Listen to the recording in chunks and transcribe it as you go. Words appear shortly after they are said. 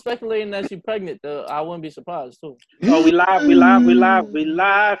speculating that she's pregnant, though, I wouldn't be surprised too. Oh, we live,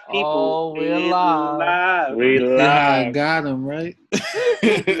 people. Oh, we're live. We See how I live. got him, right? You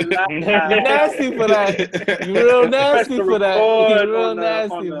nasty for that. You real Press nasty the for that. record You real on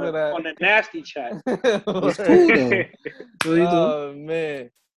nasty for the that. nasty chat. It's cool though. So you know, Oh man.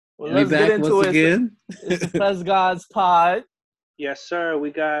 Well, we let's back get into once it. again. It's the Press Gods Pod. Yes, sir.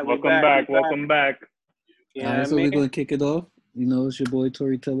 We Welcome back. Welcome back. You All know right, what so I we're mean? gonna kick it off. You know, it's your boy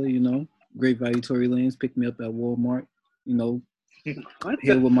Tory Teller. You know, Great Value Tory Lanez. Pick me up at Walmart. You know, What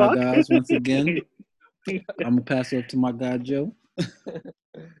here the with fuck? my guys once again. I'm gonna pass it up to my guy Joe.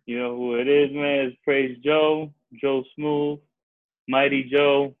 You know who it is, man. It's Praise Joe, Joe Smooth, Mighty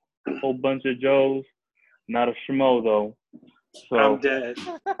Joe, whole bunch of Joes. Not a schmo though. So I'm dead.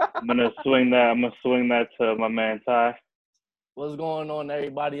 I'm gonna swing that to my man Ty. What's going on,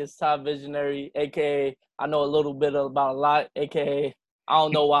 everybody? It's Ty Visionary, aka I know a little bit about a lot, aka I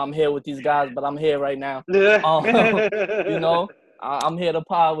don't know why I'm here with these guys, but I'm here right now. You know, I'm here to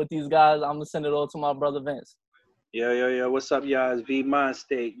pod with these guys. I'm gonna send it all to my brother Vince. Yo. What's up, y'all? It's V Mind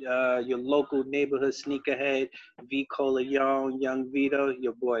State, your local neighborhood sneakerhead, V Cola Young Vito,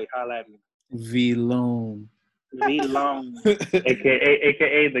 your boy. Holla at me. V Lone. V Long.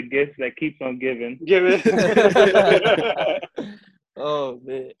 AKA the gift that keeps on giving. Give it. Oh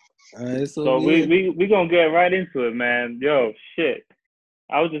man. All right, So yeah. we gonna get right into it, man. Yo, shit.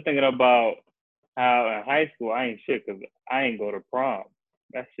 I was just thinking about how in high school I ain't shit because I ain't go to prom.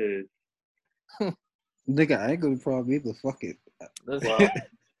 That shit is. Nigga, I ain't gonna prom either. Fuck it. Well,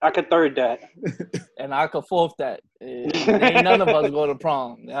 I could third that. And I could fourth that. Ain't none of us go to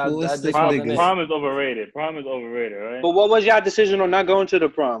prom. That just wasn't it. Prom is overrated. Prom is overrated, right? But what was y'all decision on not going to the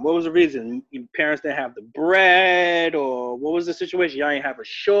prom? What was the reason? Your parents didn't have the bread, or what was the situation? Y'all ain't have a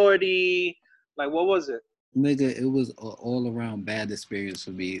shorty. Like, what was it? Nigga, it was an all-around bad experience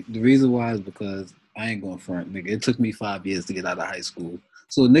for me. The reason why is because I ain't going front, nigga. It took me 5 years to get out of high school.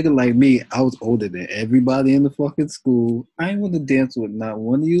 So a nigga like me, I was older than everybody in the fucking school. I ain't want to dance with not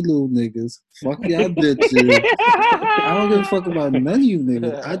one of you little niggas. Fuck y'all bitches. I don't give a fuck about none of you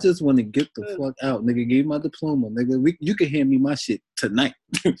niggas. I just want to get the fuck out, nigga. Give me my diploma, nigga. You can hand me my shit tonight.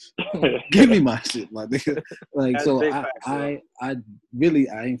 Give me my shit, my nigga. Like, That's so facts, I really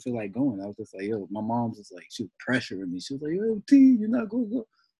ain't feel like going. I was just like, yo, my mom's just like, she was pressuring me. She was like, yo, T, you're not going to go.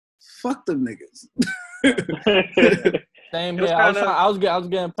 Fuck them niggas. Same here. I was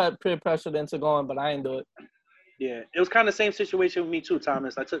getting peer pressured into going, but I ain't do it. Yeah, it was kind of the same situation with me too,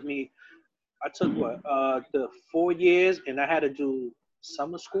 Thomas. I took the 4 years, and I had to do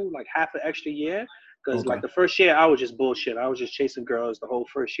summer school, like half an extra year, because like the first year I was just bullshit. I was just chasing girls the whole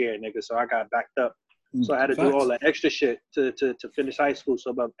first year, nigga. So I got backed up. So I had to do all that extra shit to finish high school.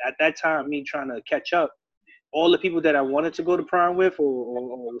 So, but at that time, me trying to catch up, all the people that I wanted to go to prom with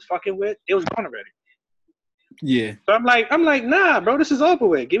or was fucking with, it was gone already. Yeah. So I'm like, nah, bro, this is over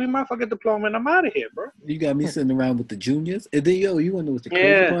with. Give me my fucking diploma and I'm out of here, bro. You got me sitting around with the juniors. And then, yo, you want to know what's the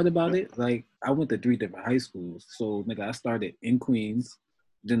crazy part about it? Like, I went to 3 different high schools. So, nigga, I started in Queens.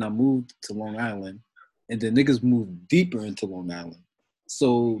 Then I moved to Long Island. And then niggas moved deeper into Long Island.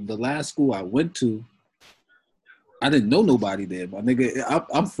 So, the last school I went to, I didn't know nobody there. My nigga,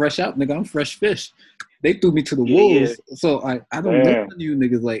 I'm fresh out, nigga. I'm fresh fish. They threw me to the wolves. Yeah. So I don't know you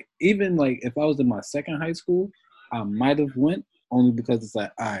niggas. Like, even like if I was in my second high school, I might have went only because it's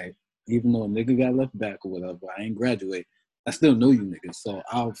like, all right, even though a nigga got left back or whatever, I ain't graduate. I still know you niggas. So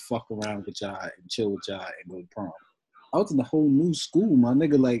I'll fuck around with y'all and chill with y'all and go to prom. I was in a whole new school, my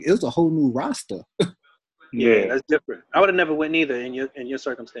nigga. Like, it was a whole new roster. Yeah, that's different. I would have never went either in your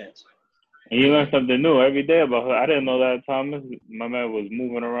circumstance. And you learn something new every day about her. I didn't know that, Thomas. My man was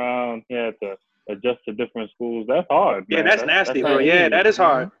moving around. He had to adjust to different schools. That's hard, man. Yeah, that's nasty, bro. Yeah, that is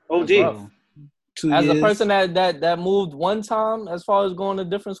hard. OD. As a person that moved one time, as far as going to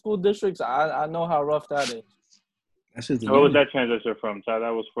different school districts, I know how rough that is. What was that transition from, Ty? That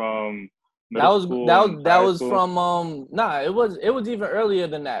was from That was from it was even earlier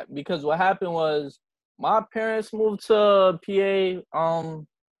than that, because what happened was my parents moved to PA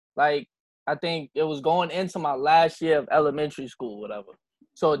like I think it was going into my last year of elementary school, whatever.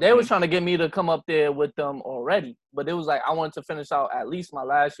 So they were trying to get me to come up there with them already. But it was like I wanted to finish out at least my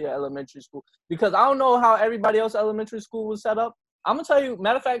last year elementary school. Because I don't know how everybody else elementary school was set up. I'm going to tell you,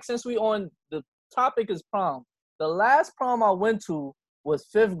 matter of fact, since we on the topic is prom, the last prom I went to was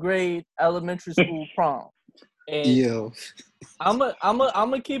 5th grade elementary school prom. And I'm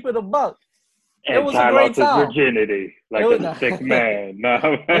gonna keep it a buck. And it was a great time. Virginity like a sick man.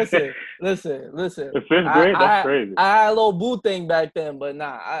 No. Listen. The 5th grade, that's crazy. I had a little boo thing back then, but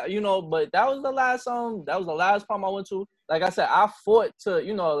but that was the last prom I went to. like I said, I fought to,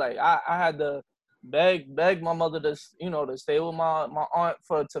 you know, like I had to beg my mother to, you know, to stay with my aunt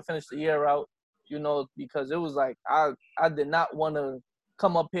to finish the year out, you know, because it was like I did not want to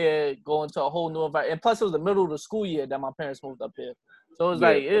come up here, go into a whole new environment, and plus it was the middle of the school year that my parents moved up here, so it was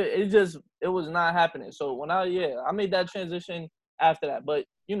like it was not happening. So when I made that transition after that, but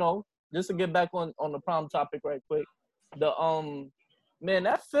you know, just to get back on the prom topic right quick, the man,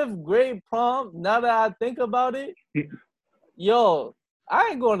 that 5th grade prom, now that I think about it, yo, I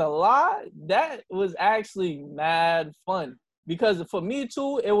ain't gonna lie, that was actually mad fun. Because for me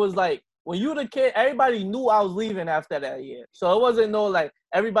too, it was like, when you the kid, everybody knew I was leaving after that year. So it wasn't no like,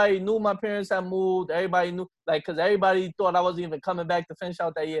 everybody knew my parents had moved, everybody knew, like, because everybody thought I wasn't even coming back to finish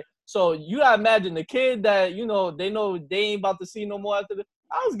out that year. So you gotta imagine the kid that, you know they ain't about to see no more after this.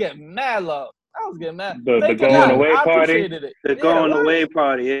 I was getting mad love. I was getting mad. The going away party. The going away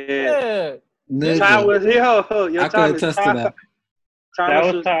party. Yeah. Ty was I could attest to that.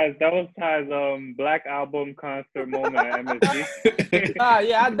 That was Ty's Black Album concert moment at MSG.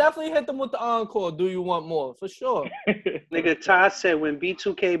 Yeah, I definitely hit them with the encore. Do you want more? For sure. Nigga, Ty said when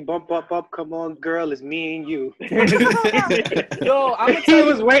B2K bump, come on, girl, it's me and you. Yo, he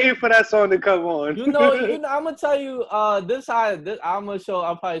was waiting for that song to come on. You know, I'm gonna tell you, I'm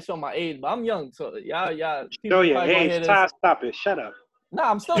I'll probably show my age, but I'm young, so y'all. Show your age, Ty, stop it, shut up. Nah,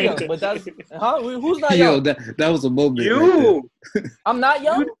 I'm still young, but that's who's not young? Yo, that was a moment. You. Right, I'm not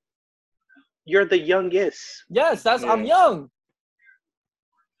young. You're the youngest. Yes, I'm young.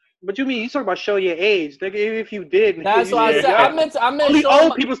 What you mean? You talking about show your age, nigga? If you did, that's what I said. I meant only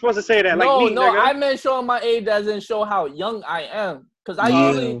old people supposed to say that. No, like me, no, nigga. I meant showing my age as in show how young I am. Because I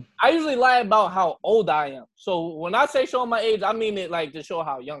usually lie about how old I am. So when I say showing my age, I mean it like to show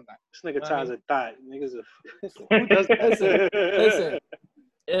how young I am. This nigga Ty's a thought. Niggas who does that? Listen.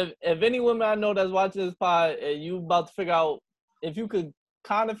 If any women I know that's watching this pod and you about to figure out, if you could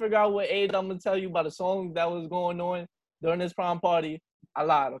kind of figure out what age I'm gonna tell you about a song that was going on during this prom party, I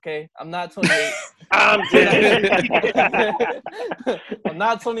lied. Okay, I'm not 28. I'm dead. I'm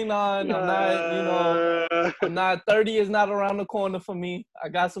not 29. I'm not, I'm not 30 is not around the corner for me. I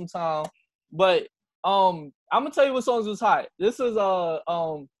got some time. But I'm gonna tell you what songs was hot. This is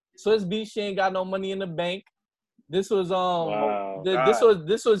Swizz Beatz, She Ain't Got No Money in the Bank. This was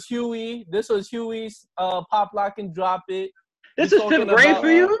this was Huey. This was Huey's Pop Lock and Drop It. This is 5th grade for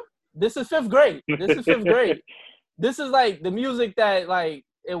you? This is 5th grade. This is 5th grade. This is like the music that like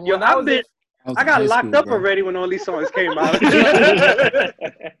when I got locked up already when all these songs came out.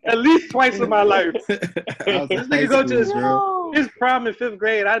 At least twice in my life. This nigga go to his prom in 5th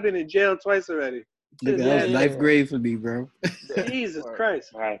grade. I've been in jail twice already. Nigga, that was 9th grade for me, bro. Jesus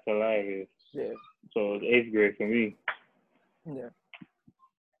Christ. That's hilarious. Yeah. So it's 8th grade for me. Yeah.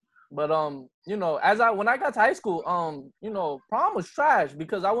 But you know, when I got to high school, you know, prom was trash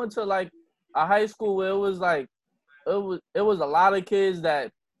because I went to like a high school where it was like it was a lot of kids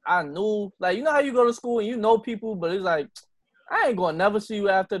that I knew. Like, you know how you go to school and you know people, but it's like, I ain't gonna never see you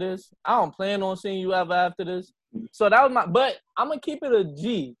after this. I don't plan on seeing you ever after this. So that was but I'm gonna keep it a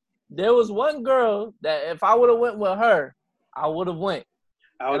G. There was one girl that if I would have went with her, I would have went.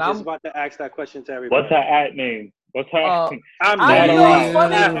 I was just about to ask that question to everybody. What's her at name? What's her?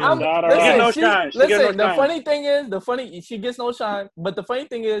 Listen, the funny thing is, she gets no shine. But the funny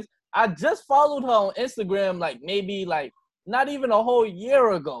thing is, I just followed her on Instagram, like maybe like not even a whole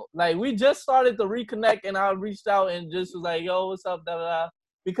year ago. Like we just started to reconnect, and I reached out and just was like, "Yo, what's up?" Da da da.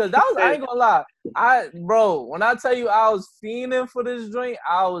 Because that was, I ain't gonna lie, bro. When I tell you I was fiending for this joint,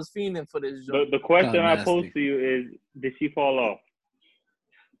 I was fiending for this joint. The question I pose to you is, did she fall off?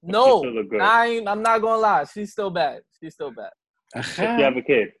 No, I'm not gonna lie. She's still bad. Does she have a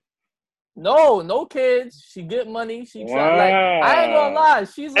kid? No kids. She get money. She try, like, I ain't gonna lie.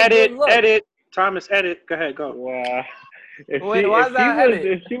 She's a good look. Edit. Thomas, edit. Go ahead, go. Wow.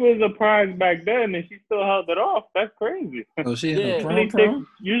 If she was a prize back then and she still held it off, that's crazy. Oh, she in the prom?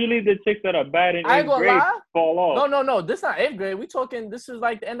 Usually the chicks that are bad in 8th grade fall off. No. This not 8th grade. This is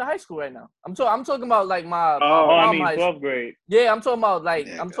like the end of high school right now. I'm talking about like my. I mean 12th grade. Yeah, I'm talking about like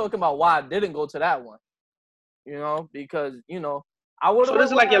talking about why I didn't go to that one. You know, because you know I would. So this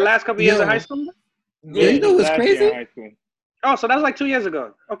is like your last couple years of high school. Yeah, you know what's crazy? Oh, so that was like 2 years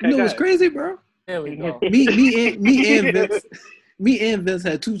ago. Okay, you know what's crazy, bro? There we go. Me and Vince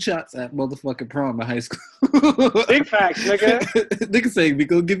had 2 shots at motherfucking prom in high school. Big facts, nigga. Nigga saying we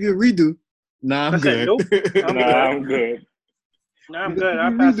gonna give you a redo. Nah, I'm good. Nope. I'm good. Nah, I'm good.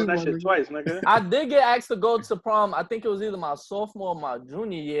 I passed that shit twice, nigga. I did get asked to go to prom. I think it was either my sophomore or my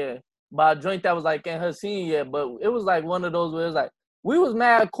junior year by a joint that was like in her senior year. But it was like one of those where it was like, we was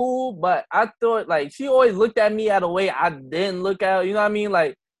mad cool, but I thought like she always looked at me at a way I didn't look at her, you know what I mean?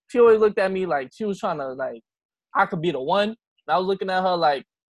 Like she always looked at me like she was trying to like I could be the one. And I was looking at her like,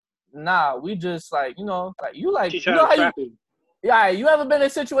 nah, we just like, like you like She you know trying to how trap you you. yeah, you ever been in a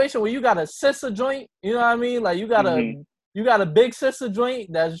situation where you got a sister joint, you know what I mean? Like you got a big sister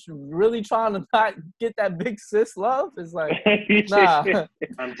joint that's really trying to not get that big sis love. It's like, nah.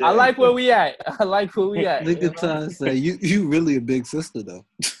 I like where we at. I like where we at. Nigga trying to say you really a big sister though.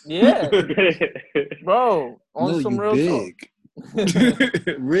 Yeah. Bro, on no, some you real big.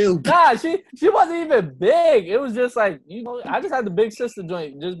 Real big. Nah, she wasn't even big. It was just like, I just had the big sister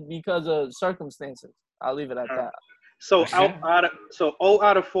joint just because of circumstances. I'll leave it at that. So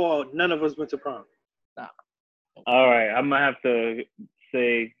out of 4, none of us went to prom. Nah. All right, I'm gonna have to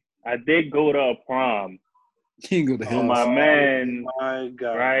say I did go to a prom. He go to hell. My man, my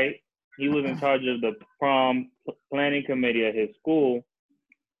God. Right? He was in charge of the prom planning committee at his school.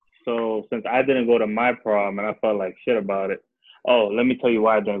 So since I didn't go to my prom and I felt like shit about it. Oh, let me tell you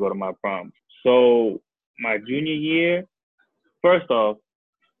why I didn't go to my prom. So my junior year, first off,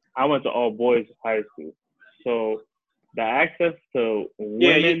 I went to all boys high school. So the access to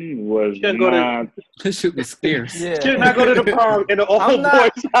women was not. This shit was scarce. Yeah. Should not go to the prom in the all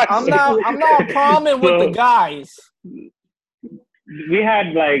boys high school. I'm not promming with the guys. We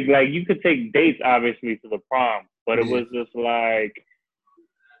had like you could take dates obviously to the prom, but it was just like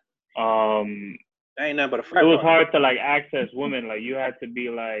ain't nothing but a frat it was party. hard to like access women. Like you had to be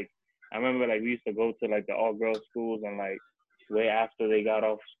like, I remember like we used to go to like the all girls schools and like way after they got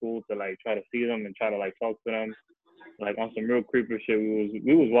off school to like try to see them and try to like talk to them. Like on some real creeper shit,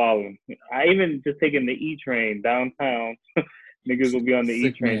 we was wilding. I even just taking the E train downtown. Niggas will be on the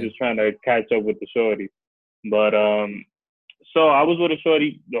E train just trying to catch up with the shorty. But so I was with a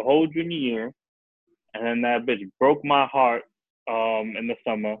shorty the whole junior year, and then that bitch broke my heart in the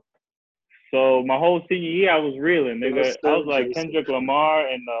summer. So my whole senior year I was reeling, nigga. I was like Kendrick Lamar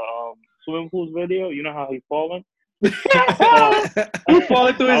in the swimming pools video. You know how he's falling? He's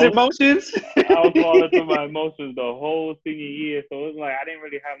falling through his emotions. I was falling through my emotions the whole senior year. So it was like I didn't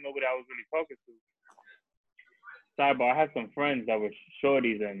really have nobody I was really talking to. Sidebar, I had some friends that were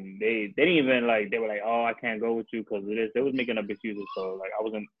shorties and they didn't even like, they were like, oh, I can't go with you because of this. They was making up excuses. So like I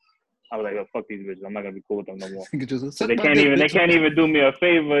was like, oh, fuck these bitches. I'm not gonna be cool with them no more. So they can't even do me a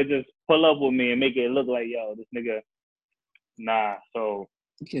favor, just pull up with me and make it look like, yo, this nigga, nah. So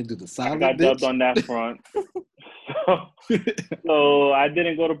you can't do the silent. I got dubbed on that front. So I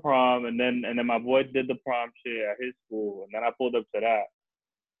didn't go to prom, and then my boy did the prom shit at his school, and then I pulled up to that.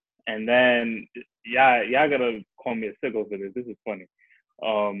 And then y'all gotta call me a sicko for this. This is funny.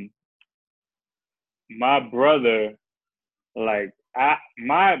 My brother, like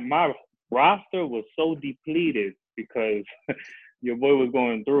my roster was so depleted because your boy was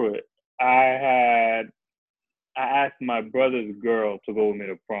going through it. I asked my brother's girl to go with me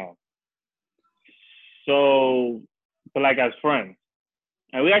to prom. So, but like as friends,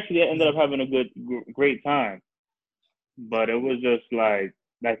 and we actually ended up having a great time. But it was just like,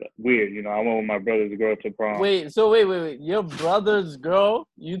 that's weird, you know. I went with my brother's girl to prom. Wait. Your brother's girl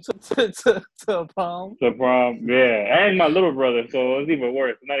you took to prom? To prom, yeah. And my little brother, so it was even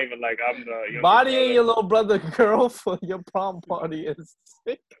worse. It's not even like I'm the bodying your little brother girl for your prom party is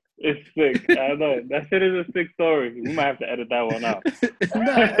sick. It's sick. I know. That shit is a sick story. We might have to edit that one out.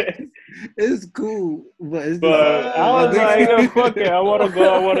 It's cool, but it's I was like, yo, fuck it. I want to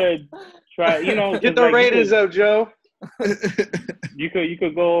go. I want to try, you know. Get the ratings up, Joe. You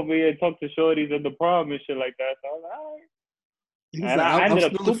could go over here and talk to shorties at the prom and shit like that. So I was like, all right. And I ended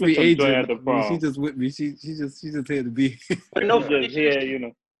up still a free agent at the prom. She just with me. She just here to be. But no funny shit, you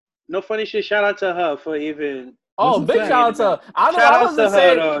know. No funny shit. Shout out to her for even. Oh, big shout out to her. I was just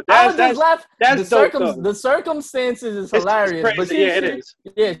saying. I was just left. The circumstances is hilarious. But it is.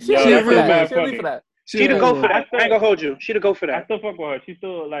 Yeah, she'll be for that. She'd go for that. I ain't gonna hold you. She'd go for that. I still fuck with her. She's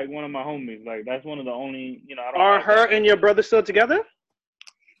still like one of my homies. Like that's one of the only, you know. Are her and your brother still together?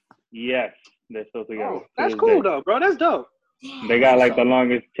 Yes, they're still together. Oh, that's cool though, bro. That's dope. They got like the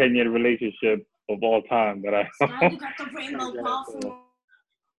longest 10-year relationship of all time that I know.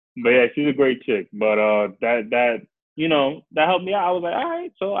 But yeah, she's a great chick. But that you know, that helped me out. I was like, all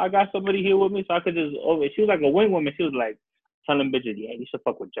right, so I got somebody here with me, so I could just. Oh, she was like a wing woman. She was like telling bitches, yeah, you should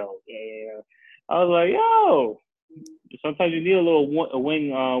fuck with Joe. Yeah. I was like, yo, sometimes you need a little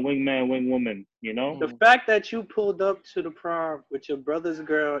wingman, wing woman, you know? The fact that you pulled up to the prom with your brother's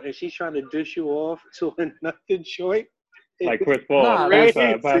girl and she's trying to dish you off to another joint Like Chris Paul. Nah, Crazy.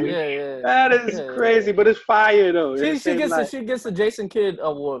 yeah. That is crazy, but it's fire though. She gets the Jason Kidd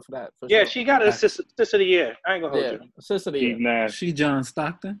award for that. For yeah, sure. she got an assist of the year. I ain't gonna hold you. Assist of the year. She John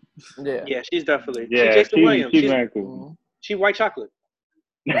Stockton. Yeah, she's definitely. Yeah, she's Jason Williams. She's mad cool. She white chocolate.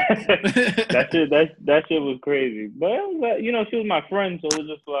 that shit was crazy. But you know, she was my friend, so it was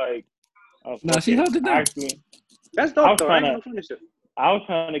just like. No, she held it down. Actually, that's dope though. I was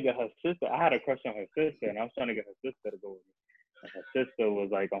trying to get her sister. I had a crush on her sister, and I was trying to get her sister to go with me. And her sister was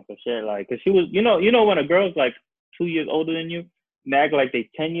like on some shit, like, cause she was, you know, when a girl's like 2 years older than you, they act like they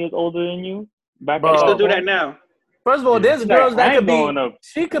 10 years older than you. Back they still do that now. First of all, there's girls that could be.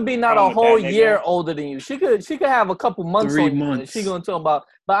 She could be not a whole year older than you. She could have a couple months 3 on months. you. She gonna talk about.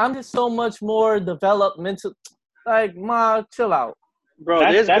 But I'm just so much more developmental. Like, ma, chill out. Bro,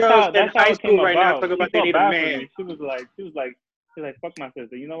 there's girls in high school right now talking about they need a man. She was like, fuck my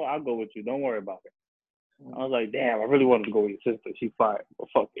sister. You know what? I'll go with you. Don't worry about it. I was like, damn, I really wanted to go with your sister. She's fine, but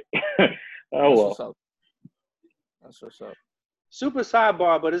fuck it. Oh well. That's what's up. Super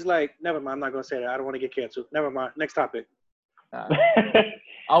sidebar, but it's like, never mind. I'm not gonna say that. I don't want to get canceled. Never mind. Next topic. Are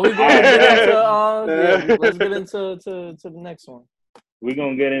we going to get into? Let's get into the next one. We're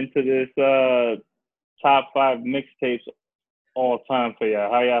gonna get into this top 5 mixtapes all time for y'all.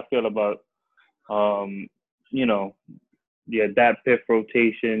 How y'all feel about you know, your that piff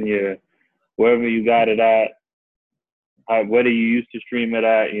rotation, your wherever you got it at, whether you used to stream it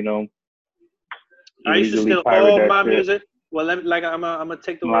at, you know. I used to steal all my music. Well, I'm gonna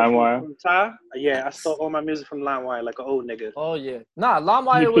take the word from Ty. Yeah, I stole all my music from LimeWire like an old nigga. Oh yeah, nah,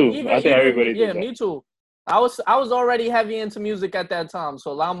 LimeWire was even. I think everybody did that. Me too. I was already heavy into music at that time,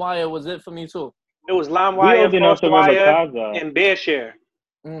 so LimeWire was it for me too. It was LimeWire, FrostWire, and BearShare.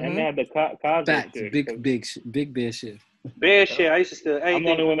 And they had the Kazaa. Facts, big BearShare. BearShare. I used to steal anything. I'm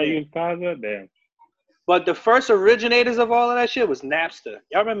the only one that used Kazaa. Damn. But the first originators of all of that shit was Napster.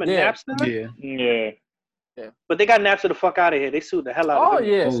 Y'all remember Napster? Yeah. But they got Napster the fuck out of here. They sued the hell out of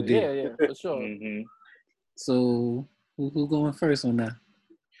him. Yeah, for sure. Mm-hmm. So who's going first on that?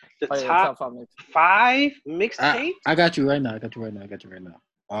 The top 5 mixtapes? I got you right now.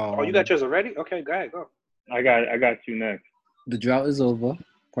 Oh, you got yours already? Okay, go ahead, go. I got you next. The Drought Is Over,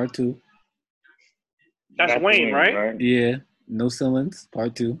 Part 2. That's Wayne, right? Yeah. No Ceilings,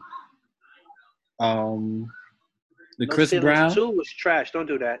 Part 2. The No Chris Ceilings Brown 2 was trash. Don't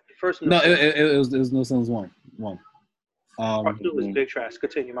do that. First, No, it was No Ceilings 1. Part 2 was big trash.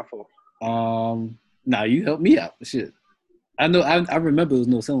 Continue, my fault. Nah, you helped me out. Shit. I know. I remember it was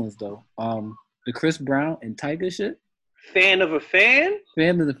No Ceilings though. The Chris Brown and Tiger shit. Fan of a Fan?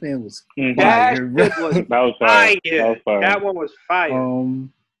 Fan of the Fan was fire. That was fire. That one was fire. I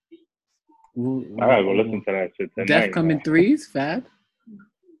gotta go listen to that shit tonight. Death Coming Threes, Fab.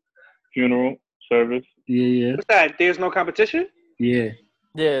 Funeral Service. Yeah. What's that? There's No Competition? Yeah.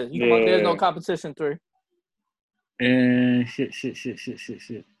 There's No Competition 3. And shit.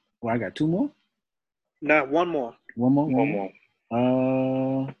 Well, I got 2 more? Nah, one more. One more.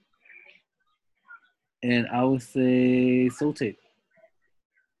 And I would say Soul Tape.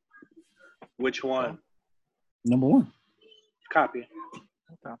 Which one? Number 1. Copy.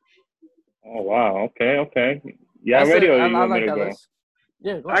 Okay. Oh wow. Okay. Yeah, ready or you want me to go? List.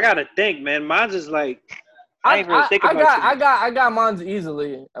 Yeah, go I gotta think, man. Mine's is like I got mine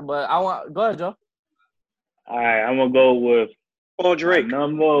easily, but I want go ahead, Joe. All right, I'm gonna go with Drake.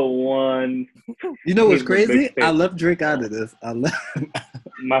 Number 1. You know what's crazy? I left Drake out of this.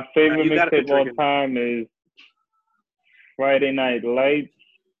 My favorite mixtape of all time is Friday Night Lights.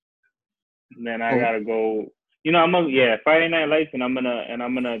 And then I gotta go. You know, Friday Night Lights, and I'm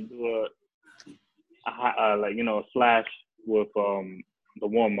gonna do a slash with the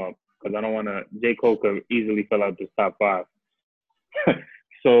warm up because I don't want to. J. Cole could easily fill out this top 5.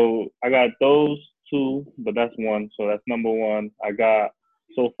 So I got those 2, but that's 1. So that's number 1. I got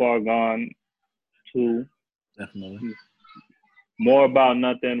So Far Gone 2. Definitely. More About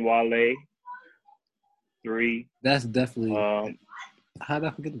Nothing, Wale 3. That's definitely. How did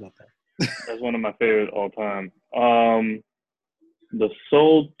I forget about that? That's one of my favorites all time. The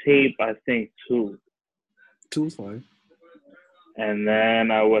Soul Tape, I think 2. 2 is fine. And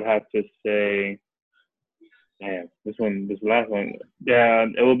then I would have to say, damn, this last one, yeah,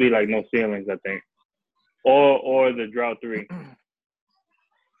 it would be like No Ceilings, I think, or the Drought 3.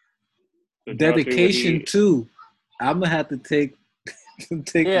 Dedication 2. I'm gonna have to take.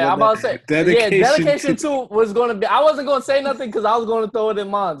 I'm about to say. Dedication 2 was gonna be. I wasn't gonna say nothing because I was gonna throw it in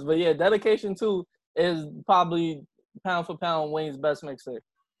mine, but yeah, Dedication 2 is probably pound for pound Wayne's best mixtape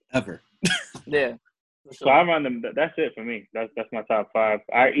ever. Yeah. Sure. So I run them. That's it for me. That's my top 5.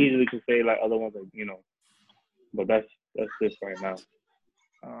 I easily could say like other ones, but That's this right now.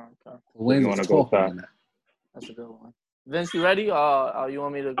 Okay. Wayne was talking on that. That's a good one. Vince, you ready? Or you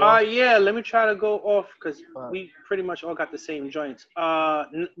want me to go? Yeah. Let me try to go off because we pretty much all got the same joints.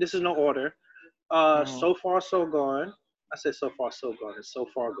 This is no order. So Far So Gone. I said So Far So Gone. It's So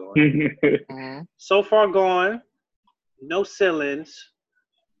Far Gone. So Far Gone. No Ceilings.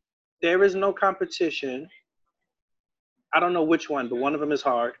 There Is No Competition. I don't know which one, but one of them is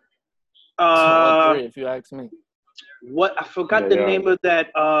hard. All three, if you ask me. What I forgot the name of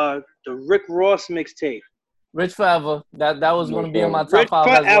that. The Rick Ross mixtape. Rich Forever. That was going to be in my top 5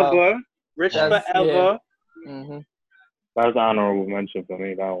 forever. as well. Rich Forever. Yeah. That's an honorable mention for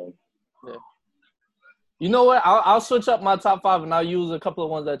me. That one. Yeah. You know what? I'll switch up my top 5 and I'll use a couple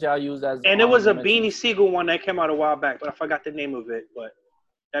of ones that y'all used as. And it was a Beanie Siegel one that came out a while back, but I forgot the name of it. But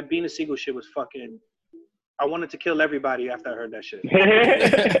that Beanie Siegel shit was fucking. I wanted to kill everybody after I heard that shit.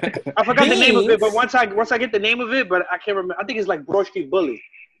 I forgot the name of it, but once I get the name of it, but I can't remember. I think it's like Broad Street Bully.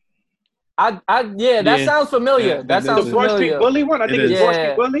 That sounds familiar. Yeah, that sounds the familiar. Broad Street Bully one. I think it's Broad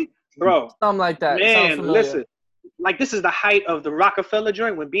Street Bully, bro. Something like that. Man, listen. Like, this is the height of the Rockefeller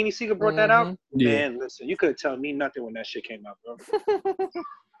joint when Beanie Siegel brought that out. Yeah. Man, listen, you couldn't tell me nothing when that shit came out, bro.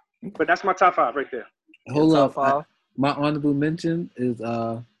 But that's my top 5 right there. Hold up. My honorable mention is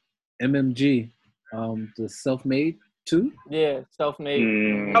MMG, the Self-Made 2. Yeah,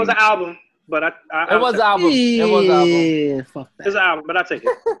 Self-Made. That was an album, but it was an album. Yeah, fuck that. It was an album, but I'll take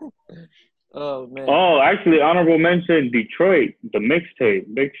it. Oh, man. Oh, actually, honorable mention, Detroit, the mixtape,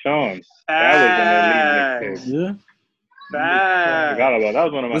 Big Sean. That was an elite mixtape. Yeah. I forgot about that. That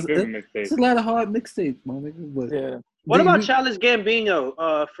was one of my favorite mixtapes. It's a lot of hard mixtapes, my nigga. But yeah. What about Childish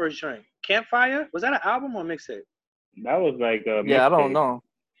Gambino, first joint? Campfire? Was that an album or mixtape? That was like a mixtape. Yeah, I don't know.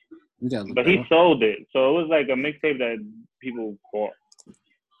 But he sold it. So it was like a mixtape that people bought.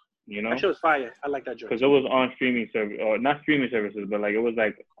 You know? That shit was fire. I like that joint. Because it was on streaming service, or not streaming services, but like it was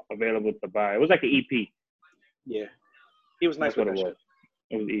like available to buy. It was like an EP. Yeah. He was nice with that shit.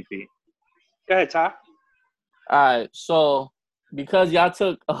 It was EP. Go ahead, Ty. All right, so because y'all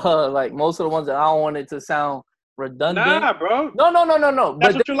took like most of the ones that I don't want it to sound redundant. Nah, bro. No.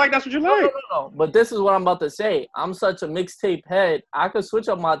 That's what you like. That's what you like. No. But this is what I'm about to say. I'm such a mixtape head. I could switch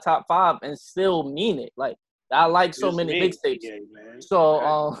up my top 5 and still mean it. Like, I like so many mixtapes. Yeah, man.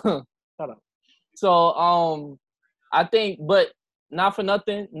 So shut up. So I think, but not for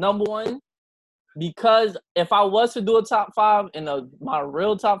nothing. Number one, because if I was to do a top 5 and my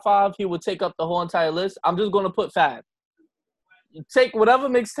real top 5, he would take up the whole entire list. I'm just gonna put Fab. Take whatever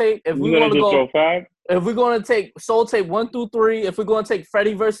mixtape. If we want to go 5. If we're gonna take Soul Tape 1 through 3, if we're gonna take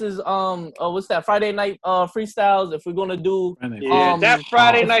Freddie versus what's that, Friday Night Freestyles, if we're gonna do that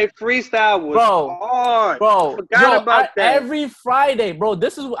Friday Night Freestyle was hard. Bro, I forgot about that. Every Friday, bro.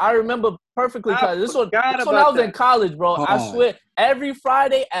 This is I remember perfectly. This one I was in college, bro. I swear, every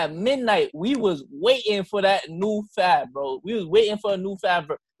Friday at midnight, we was waiting for that new Fab, bro. We was waiting for a new Fab.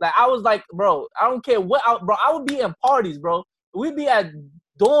 Like, I was like, bro, I don't care what, bro. I would be in parties, bro. We'd be at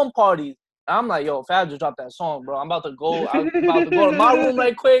dorm parties. I'm like, yo, Fab just dropped that song, bro. I'm about to go to my room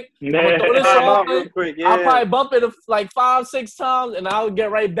right quick. I'm gonna throw this song in. I'll probably bump it like 5-6 times, and I'll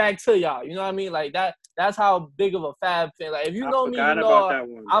get right back to y'all. You know what I mean? Like that. That's how big of a Fab fan. Like, if you know me, you know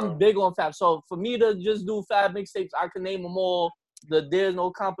I'm big on Fab. So for me to just do Fab mixtapes, I can name them all. The There's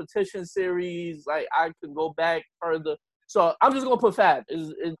No Competition series. Like, I could go back further. So I'm just gonna put Fab.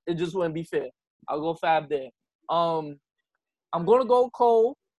 It just wouldn't be fair. I'll go Fab there. I'm gonna go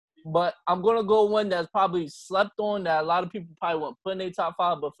Cole. But I'm going to go one that's probably slept on that a lot of people probably won't put in their top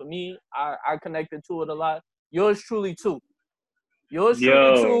 5. But for me, I connected to it a lot. Yours Truly 2. Yours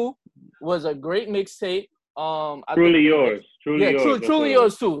Truly 2 was a great mixtape. Truly Yours. Truly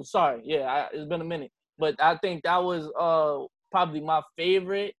Yours too. Sorry. Yeah, it's been a minute. But I think that was probably my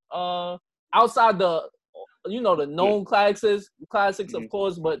favorite. Outside the, the known classics of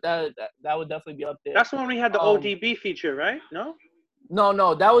course. But that would definitely be up there. That's when we had the ODB feature, right? No?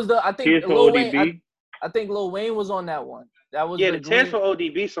 No, that was I think Lil Wayne. I think Lil Wayne was on that one. That was the Tears for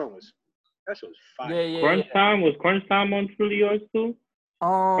ODB song was. That shit was fire. Yeah. Crunch Time on Truly Yours too?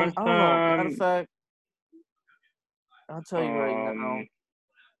 I don't know. Matter of fact, I'll tell you right now.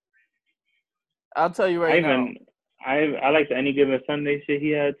 I'll tell you right now. I like the Any Given Sunday shit he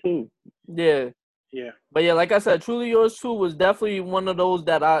had too. Yeah. But yeah, like I said, Truly Yours 2 was definitely one of those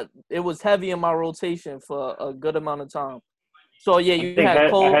that it was heavy in my rotation for a good amount of time. So yeah, you had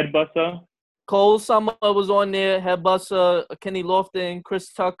Cole. Headbuster. Cole Summer was on there. Headbuster, Kenny Lofton,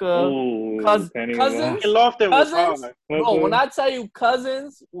 Chris Tucker, Cousins. Kenny Lofton was hard. Bro, when I tell you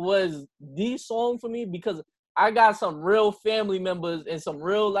Cousins was the song for me, because I got some real family members and some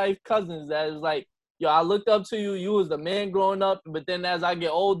real life cousins that is like, yo, I looked up to you. You was the man growing up, but then as I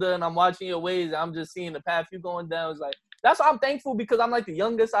get older and I'm watching your ways, I'm just seeing the path you going down. It's like that's why I'm thankful because I'm like the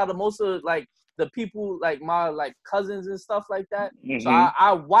youngest out of most of like the people like my like cousins and stuff like that. So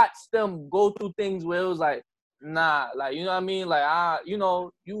I watched them go through things where it was like, nah, like you know what I mean? Like you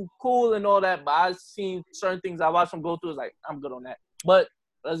know, you cool and all that, but I seen certain things I watched them go through. It's like I'm good on that. But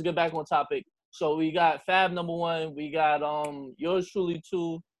let's get back on topic. So we got Fab number 1. We got yours truly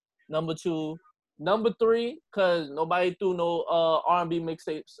 2, number 2, number 3. Cause nobody threw no R&B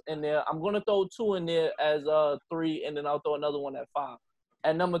mixtapes in there. I'm gonna throw 2 in there as 3, and then I'll throw another one at 5.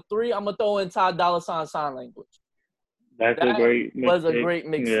 At number 3, I'm gonna throw in Ty Dolla $ign Sign Language. That a great mixtape. Was a great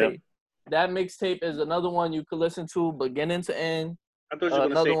mixtape. Yeah. That mixtape is another one you could listen to beginning to end. I thought you were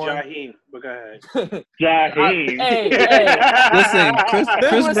gonna say Jaheim, but go ahead. Jaheim. Hey, listen,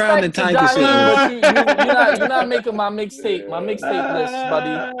 Chris Brown and Tiger shit. You're not making my mixtape list,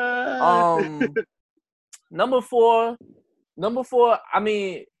 buddy. Number four. I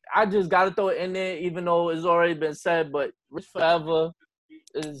mean, I just gotta throw it in there, even though it's already been said. But Rich Forever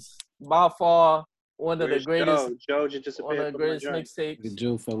is by far one of the greatest. Joe just disappeared. One of the greatest mixtapes.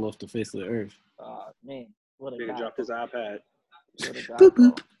 Joe fell off the face of the earth. Oh man, what a guy! Dropped his iPad.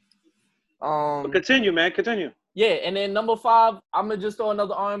 Boop. But continue, man. Continue. Yeah, and then number 5, I'm gonna just throw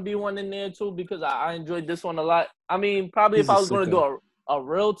another R&B one in there too because I enjoyed this one a lot. I mean, probably if I was gonna do a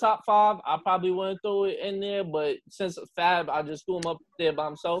real top 5, I probably wouldn't throw it in there. But since Fab, I just threw him up there by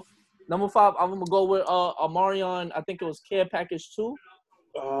himself. Number 5, I'm gonna go with Omarion. I think it was Care Package 2.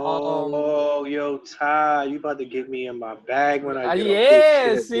 Yo, Ty, you about to get me in my bag when I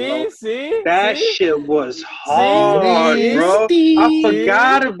get see? That shit was hard, bro. I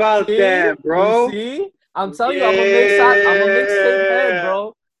forgot about that, bro. See? I'm telling you, I'm a mixtape head,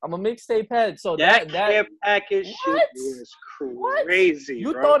 bro. I'm a mixtape head. So that Care Package shit was crazy,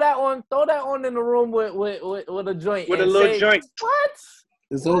 you bro. throw that on in the room with a joint. With a little joint. What?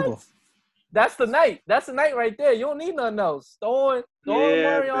 It's over. That's the night. That's the night right there. You don't need nothing else. Throw in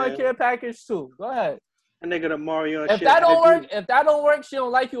Omarion Care Package 2. Go ahead. That nigga the Omarion shit. If that don't work, she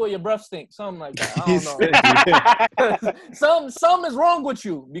don't like you or your breath stinks. Something like that. I don't know. Something is wrong with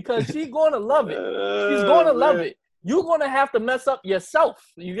you because she's gonna love it. She's gonna love it. You're gonna have to mess up yourself.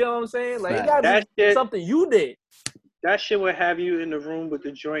 You get what I'm saying? Like it gotta be something you did. That shit would have you in the room with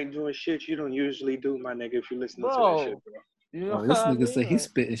the joint doing shit you don't usually do, my nigga, if you listen to that shit, bro. You know this nigga said he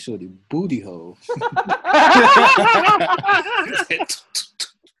spitting shorty booty hole.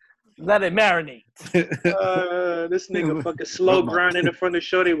 Let it marinate. This nigga fucking slow grinding in front of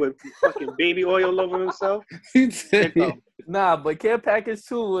shorty with fucking baby oil over himself. Nah, but Care Package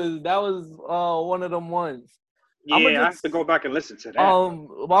 2 was one of them ones. Yeah, I have to go back and listen to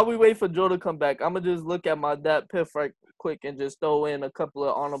that. While we wait for Joe to come back, I'm gonna just look at my Dat Piff right quick and just throw in a couple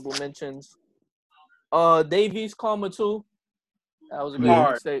of honorable mentions. Dave East Karma 2. That was a good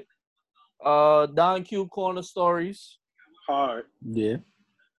mixtape. Don Q Corner Stories. Hard. Yeah.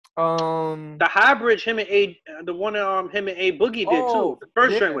 The High Bridge, him and A Boogie did too. The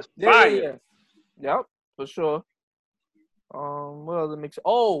first track was fire. Yeah. Yep, for sure. What other mix?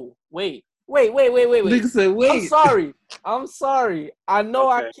 Oh, wait. Nigga said, wait. I'm sorry. I know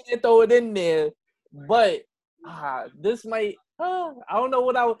I can't throw it in there, but this might. I don't know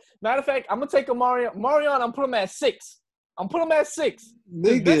what I would. Matter of fact, I'm gonna take Omarion. I'm putting him at 6.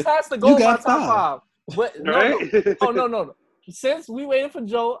 Nigga, this has to go in my top 5. But no. Since we waiting for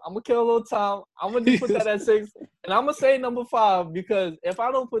Joe, I'm gonna kill a little time. I'm gonna just put that at 6, and I'm gonna say number 5 because if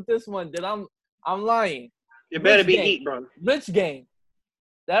I don't put this one, then I'm lying. It better be Heat, bro. Rich Gang,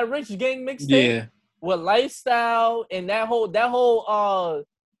 that Rich Gang mixtape with Lifestyle and that whole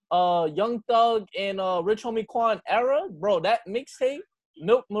Young Thug and Rich Homie Quan era, bro. That mixtape,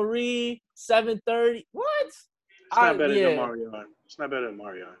 Milk Marie, 730. What? It's not better than Omarion. It's not better than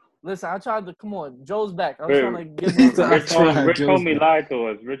Omarion. Listen, I tried to. Come on, Joe's back. I'm trying to get him. Rich Homie lied to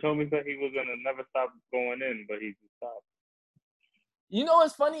us. Rich Homie said he was gonna never stop going in, but he just stopped. You know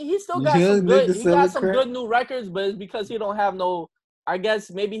what's funny? He still got some good. He got some good new records, but it's because he don't have no. I guess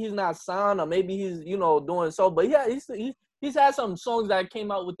maybe he's not signed, or maybe he's doing so. But yeah, he's had some songs that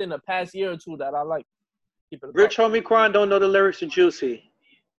came out within the past year or two that I like. Rich Homie Quan don't know the lyrics to Juicy.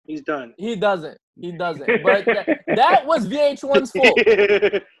 He's done. He doesn't. But that was VH1's fault.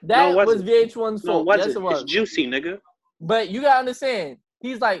 That was VH1's fault. No, yes, it was. It's Juicy, nigga. But you gotta understand,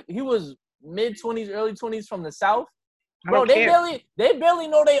 he was mid-20s, early 20s from the South. Bro, they barely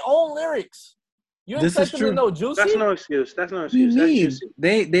know their own lyrics. You expect them to know Juicy? That's no excuse. That's Juicy.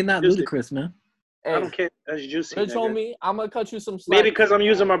 They not Ludacris, man. Hey, I don't care. That's Juicy. They told me I'm gonna cut you some slack. Maybe because I'm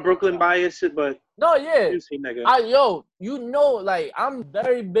using my Brooklyn bias, but no, yeah. Juicy, nigga. like I'm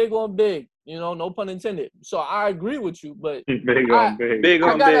very big on Big. You know, no pun intended. So I agree with you, but big on big. Big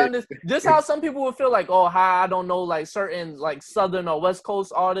I on gotta big. understand just how some people would feel like, oh, how I don't know like certain like Southern or West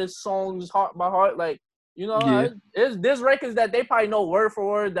Coast artists' songs heart by heart. Like, you know, there's records that they probably know word for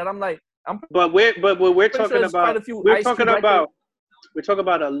word that I'm like, But we're talking sure about we're talking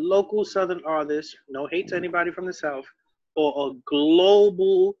about a local Southern artist. No hate to anybody from the South, or a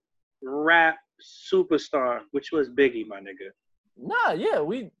global rap superstar, which was Biggie, my nigga. Nah, yeah,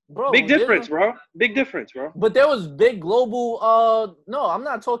 Big difference, bro. Big difference, bro. But there was big global. No, I'm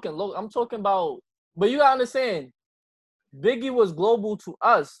not talking local. I'm talking about. But you gotta understand, Biggie was global to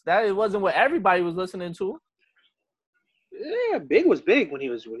us. That it wasn't what everybody was listening to. Yeah, Big was big when he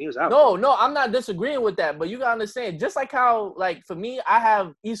was out. No, I'm not disagreeing with that. But you gotta understand, just like how, like for me, I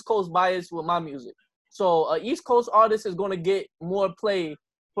have East Coast bias with my music. So an East Coast artist is gonna get more play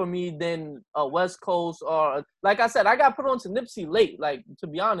for me than a West Coast, or like I said, I got put on to Nipsey late, like to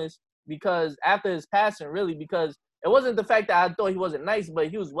be honest, because after his passing, really, because it wasn't the fact that I thought he wasn't nice, but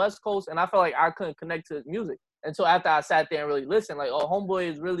he was West Coast, and I felt like I couldn't connect to his music until after I sat there and really listened. Like, oh,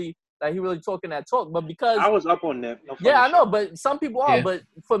 homeboy is really like he really talking that talk, but because I was up on Nip. No yeah, I know, but some people are, but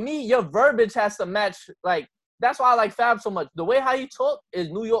for me, your verbiage has to match. Like that's why I like Fab so much. The way how he talk is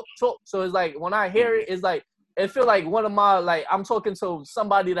New York talk, so it's like when I hear it, it's like. It feel like one of my, like, I'm talking to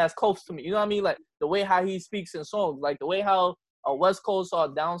somebody that's close to me. You know what I mean? Like, the way how he speaks in songs. Like, the way how a West Coast or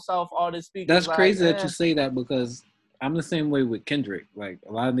down South artist speaks. That's crazy that you say that because I'm the same way with Kendrick. Like,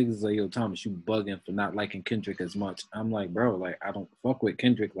 a lot of niggas is like, yo, Thomas, you bugging for not liking Kendrick as much. I'm like, bro, like, I don't fuck with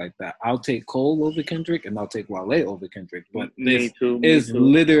Kendrick like that. I'll take Cole over Kendrick and I'll take Wale over Kendrick. But this is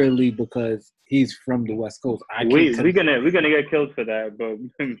literally because he's from the West Coast. We're gonna get killed for that, but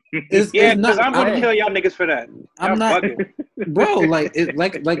because I'm gonna kill y'all niggas for that. I'm not, bro.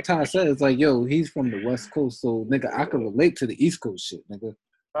 Like Ty said, it's like, yo, he's from the West Coast, so nigga, I can relate to the East Coast shit, nigga.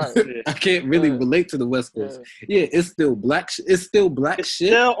 Right. I can't really relate to the West Coast. Yeah, it's still black. It's still black it's shit.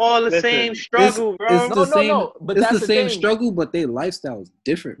 Still all the same struggle, bro. No. But it's that's the same struggle, but their lifestyle is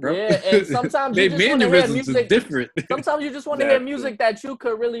different, bro. Yeah, and sometimes you just want to hear music different. Sometimes you just want to hear music that you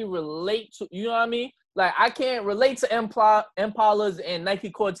could really relate to. You know what I mean? Like I can't relate to Impalas and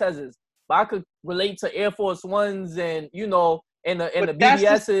Nike Cortezes, but I could relate to Air Force Ones and and the BBSs.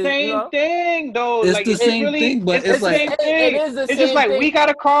 That's the same thing, though. It's like, the same thing, but it's like it is the it's same just like thing. we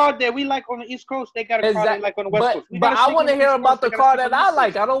got a car that we like on the East Coast. They got a car they like on the West Coast. But I want to hear about the car that I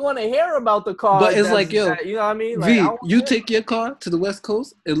like. I don't want to hear about the car. But it's like, yo, you know what I mean? Like, you take your car to the West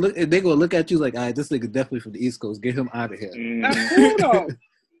Coast and they gonna look at you like, all right, this nigga definitely from the East Coast. Get him out of here. That's cool though.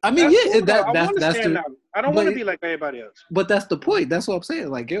 I mean, that's true. I don't want to be like everybody else. But that's the point. That's what I'm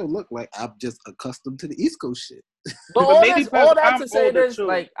saying. Like, yo, look, like I'm just accustomed to the East Coast shit. But all that to say this,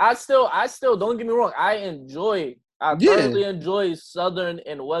 like, I still don't get me wrong. I thoroughly enjoy Southern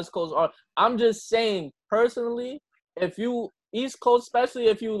and West Coast art. I'm just saying, personally, if you East Coast, especially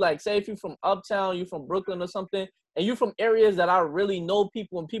if you like, say if you're from Uptown, you're from Brooklyn or something, and you're from areas that I really know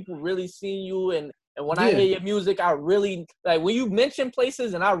people and people really see you and when I hear your music, I really like when you mention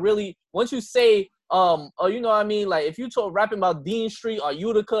places and I really once you say or you know what I mean, like if you talk rapping about Dean Street or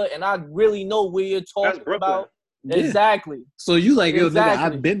Utica and I really know where you're talking about. Yeah. Exactly. So you like, yo, nigga,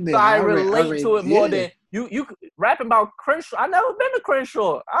 I've been there. So I relate to it more than you rapping about Crenshaw. I never been to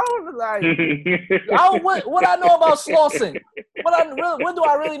Crenshaw. I don't like. What I know about Slauson? What do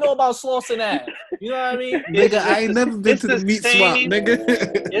I really know about Slauson at? You know what I mean? Nigga, I ain't never been to the meat swap, nigga.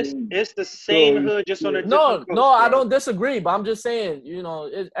 It's the same hood, just on a different coast, I don't disagree, but I'm just saying,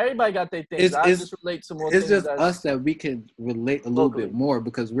 everybody got their things. I just relate to more. It's just us that we can relate a little bit more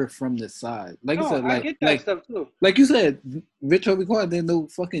because we're from this side. Like you said, I get that stuff too. Like you said, Rich Homie Quan didn't know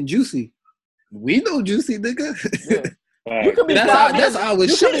fucking Juicy. We know Juicy, nigga. Yeah. You could be that's our shit.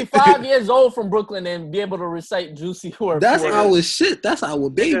 You could be 5 years old from Brooklyn and be able to recite Juicy word. That's our shit. That's our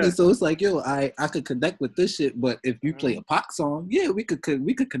baby. Yeah. So it's like, yo, I could connect with this shit. But if you play a Pac song, yeah, we could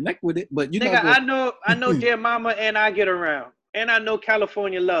connect with it. But I know Dear Mama and I Get Around. And I know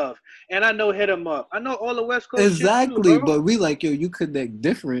California Love. And I know Hit 'Em Up. I know all the West Coast exactly, shit too, but we like, yo, you connect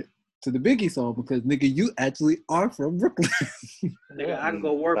different to the Biggie song because, nigga, you actually are from Brooklyn. Nigga, I can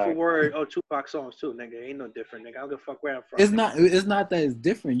go word for word Tupac songs too, nigga. Ain't no different, nigga. I don't give a fuck where I'm from. It's not that it's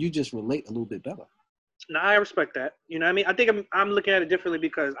different. You just relate a little bit better. No, I respect that. You know what I mean? I think I'm looking at it differently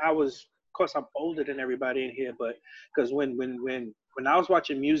because of course, I'm older than everybody in here, but because when I was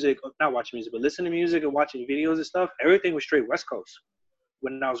watching music, not watching music, but listening to music and watching videos and stuff, everything was straight West Coast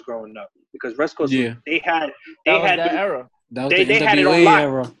when I was growing up. Because West Coast, they had that era. That was they had it on lock.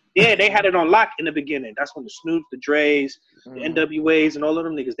 Era. Yeah, they had it on lock in the beginning. That's when the Snoops, the Dre's, the NWAs, and all of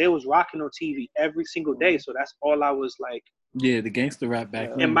them niggas, they was rocking on TV every single day. So that's all I was like. Yeah, the gangster rap back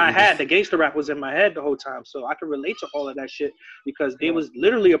then. In my head, the gangster rap was in my head the whole time. So I could relate to all of that shit because they was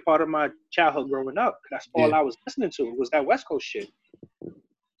literally a part of my childhood growing up. That's all I was listening to was that West Coast shit. You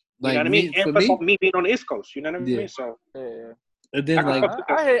know what I mean? And plus me being on the East Coast, you know what I mean? So and then I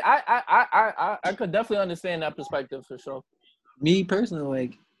could definitely understand that perspective for sure. Me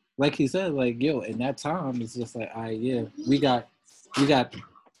personally, like he said, like, yo, in that time, it's just like, we got.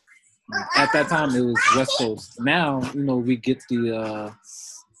 At that time, it was West Coast. Now, you know, we get the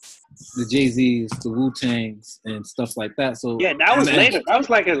Jay-Z's, the Wu-Tangs, and stuff like that. So yeah, that was later. That was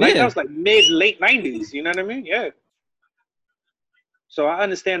like that was like late 90s. You know what I mean? Yeah. So I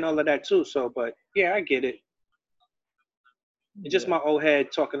understand all of that too. So, but yeah, I get it. It's just my old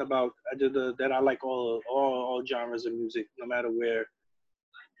head talking about that I like all genres of music, no matter where.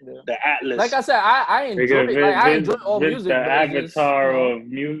 Yeah. The Atlas. Like I said, I enjoy it. Like, I enjoy all music. The avatar of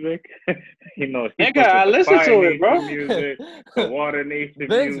music. You know, nigga, I listen to it, bro. Music, the Water Nation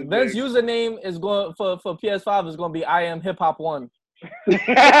music. Vince's username is going for PS5 is going to be I am hip hop 1.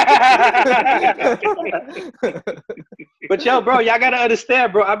 But yo, bro, y'all gotta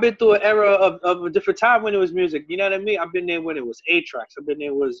understand, bro. I've been through an era of a different time when it was music. You know what I mean? I've been there when it was 8-tracks. I've been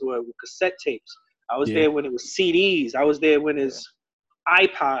there with cassette tapes. I was there when it was CDs. I was there when it's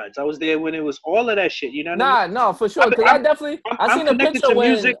iPods. I was there when it was all of that shit. You know what I mean? No, for sure. Because I seen a picture to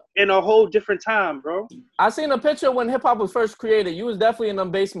when music in a whole different time, bro. I seen a picture when hip hop was first created. You was definitely in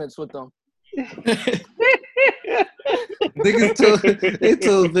them basements with them. Niggas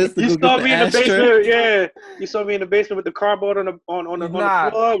told Vince to you go saw get me the in the ashtray. basement, yeah. You saw me in the basement with the cardboard on the floor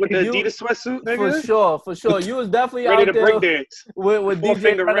with the Adidas sweatsuit, nigga. For sure. You was definitely ready out to there break dance with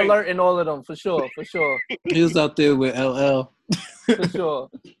DJ Red Alert and all of them, for sure. He was out there with LL. For sure.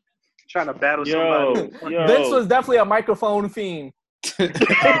 Trying to battle somebody. Vince was definitely a microphone fiend.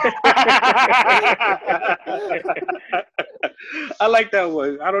 I like that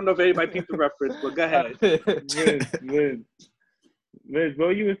one. I don't know if anybody peeped the reference, but go ahead. Vince,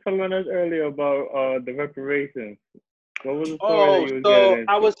 what you was telling us earlier about the reparations. What was the story that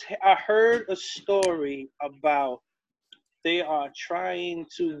you was getting? I heard a story about they are trying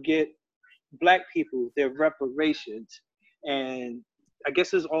to get Black people their reparations, and I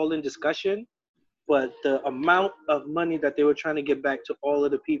guess it's all in discussion. But the amount of money that they were trying to get back to all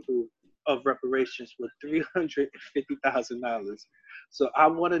of the people of reparations was $350,000. So I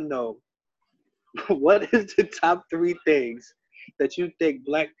want to know, what is the top 3 things that you think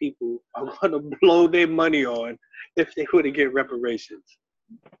Black people are going to blow their money on if they were to get reparations?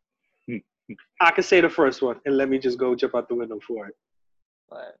 I can say the first one, and let me just go jump out the window for it.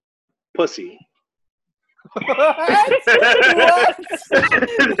 What? Pussy. What?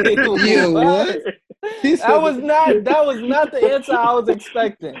 Yeah, what? That was not the answer I was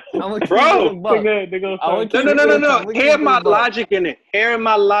expecting. Bro, no. Hear my logic in it.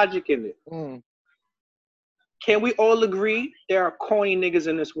 Can we all agree there are corny niggas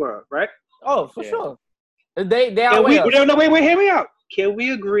in this world, right? Oh, for sure. They are. Wait, hear me out. Can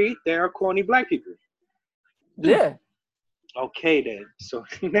we agree there are corny Black people? Yeah. Okay then. So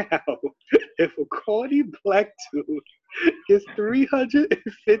now, if a corny Black dude gets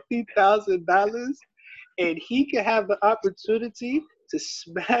 $350,000 and he can have the opportunity to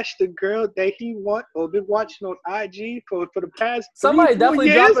smash the girl that he want or been watching on IG for the past somebody 3-4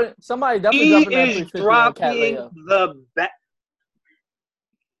 years, definitely dropping the bag.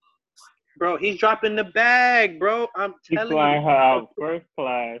 Bro, he's dropping the bag, bro. I'm telling you. He's flying her out first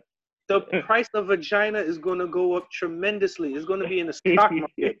class. The price of vagina is going to go up tremendously. It's going to be in the stock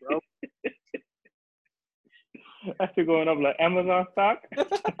market, bro. That's going up like Amazon stock.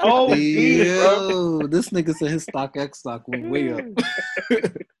 Oh, yo, this nigga said his StockX stock went way up.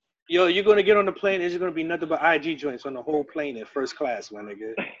 Yo, you're going to get on the plane. There's going to be nothing but IG joints on the whole plane in first class, my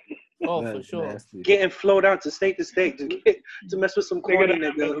nigga. Oh, for sure. Nasty. Getting flowed out to state to mess with some corny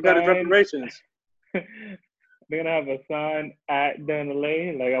niggas who got his reparations. They're gonna have a sign at Dana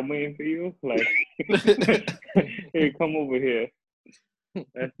Lane, like I'm waiting for you. Like, hey, come over here.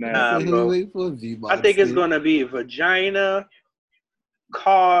 That's nice. Bro. I think it's gonna be vagina,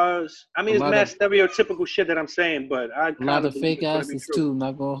 cars. I mean, it's mad stereotypical shit that I'm saying, but a lot of fake asses too.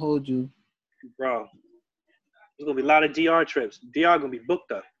 Not gonna hold you, bro. There's gonna be a lot of DR trips. DR gonna be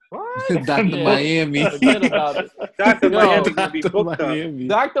booked up. What? Dr. Miami. Forget about it. Dr. Miami gonna be booked up.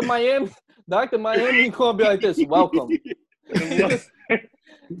 Dr. Miami gonna be like this. Welcome.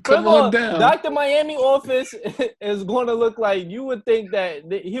 Come on down. Dr. Miami office is gonna look like you would think that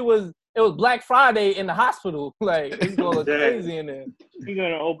he was it was Black Friday in the hospital. Like it's going crazy in there. You're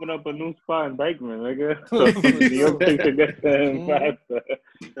gonna open up a new spot in Dykeman, nigga. So your picture gets them faster.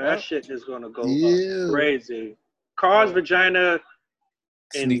 That shit is gonna go up crazy. Cars, vagina,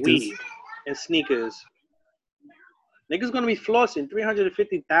 and sneakers. Weed and sneakers. Niggas gonna be flossing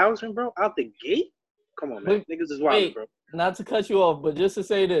 350,000, bro, out the gate. Come on, man. Niggas is wild, bro. Not to cut you off, but just to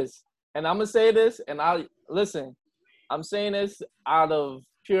say this, and I'm gonna say this, and I'm saying this out of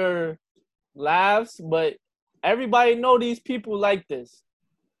pure laughs, but everybody know these people like this.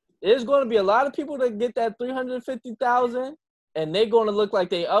 There's going to be a lot of people that get that 350,000, and they're going to look like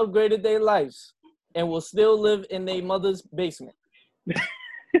they upgraded their lives and will still live in their mother's basement.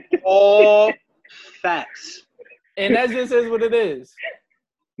 All facts. And that just is what it is.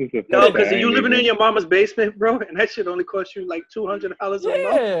 No, because you living in your mama's basement, bro, and that shit only cost you like $200 a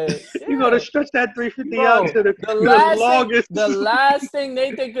month. You gotta stretch that 350 out to the longest. The last thing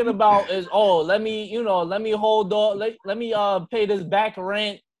they thinking about is, let me hold on, let me pay this back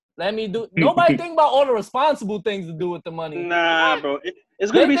rent. Let me do. Nobody think about all the responsible things to do with the money. Nah, bro,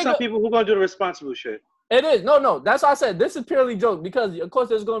 it's gonna be some people who gonna do the responsible shit. It is. No. That's why I said this is purely joke because, of course,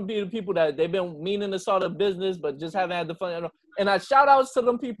 there's going to be the people that they've been meaning to start a business but just haven't had the fun. And I shout outs to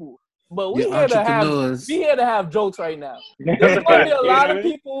them people. But we here to have jokes right now. There's going to be a lot of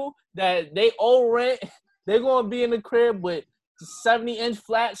people that they owe rent. They're going to be in the crib with 70-inch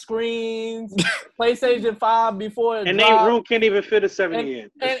flat screens, PlayStation 5 before it and their room can't even fit a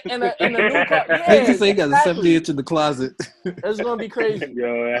 70-inch. And a new car. Niggas say got a 70-inch in the closet. It's going to be crazy.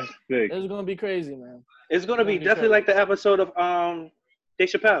 Yo, that's sick. It's going to be crazy, man. It's going to be definitely like the episode of Dave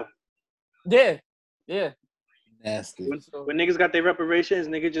Chappelle. Yeah. Nasty. When niggas got their reparations,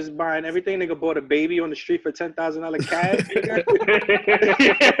 nigga just buying everything. Nigga bought a baby on the street for $10,000 cash.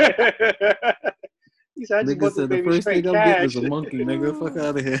 He said, the first thing I'm getting is a monkey, nigga. Fuck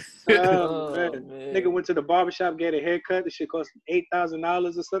out of here. Man. Nigga went to the barbershop, get a haircut. This shit cost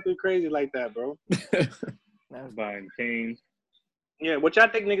 $8,000 or something crazy like that, bro. That's buying chains. Yeah, what y'all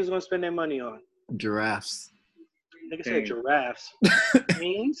think niggas gonna spend their money on? Giraffes. Nigga said giraffes.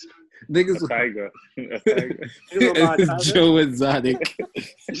 Means? Niggas a tiger. Joe Exotic.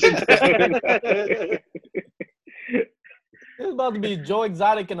 It's about to be Joe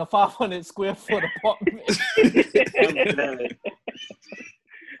Exotic in a 500 square foot apartment.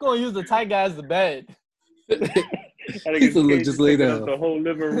 Gonna use the tiger as the bed. He's gonna just lay down. The whole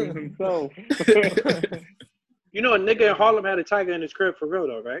living room himself. You know, a nigga in Harlem had a tiger in his crib for real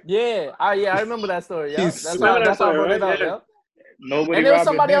though, right? Yeah, I remember that story. Yeah, that's how I wrote it out. Yeah. Nobody and there was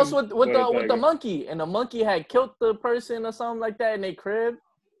somebody else with the monkey, and the monkey had killed the person or something like that in their crib.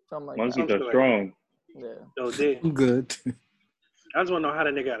 Something like Monkeys are strong. Yeah. So did. Good. I just want to know how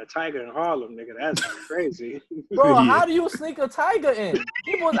that nigga got a tiger in Harlem, nigga. That's crazy. Bro, how do you sneak a tiger in?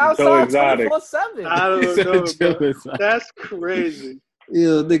 People was outside 24/7. I don't know, bro. That's crazy.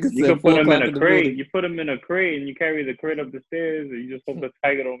 Yeah, niggas. You can put him in a crate. You put him in a crate and you carry the crate up the stairs, and you just hope the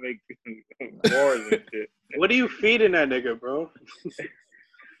tiger don't make wars and shit. What are you feeding that nigga, bro?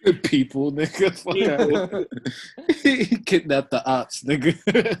 People, nigga. He kidnapped the ops, nigga.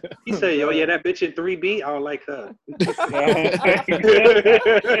 He said, yo, yeah, that bitch in 3B, I don't like her. No.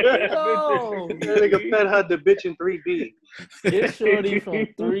 That nigga fed her the bitch in 3B. Get shorty from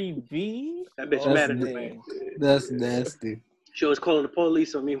 3B? That bitch mad at me, man. That's nasty. She was calling the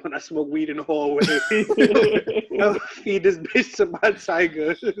police on me when I smoke weed in the hallway. I'll feed this bitch to my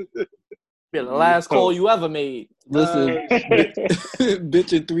tiger. Be the last call you ever made. Listen,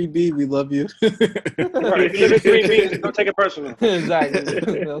 bitch in 3B, we love you. Right, if you live in 3B, don't take it personal. Exactly.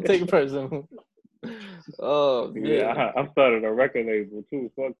 Don't take it personal. Oh, yeah. I started a record label too.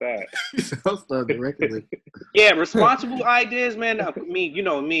 Fuck that. I started a record label. Yeah, responsible ideas, man. Me, you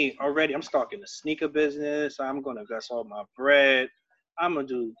know me already. I'm starting the sneaker business. I'm gonna invest all my bread. I'm gonna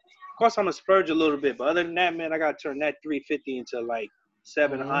do. Of course, I'm gonna splurge a little bit, but other than that, man, I gotta turn that 350 into like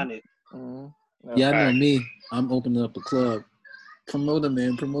 700. Mm-hmm. Yeah, I know me. I'm opening up a club. Promote a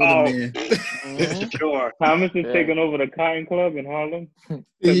man. Mm-hmm. Sure. Thomas is taking over the Cotton Club in Harlem.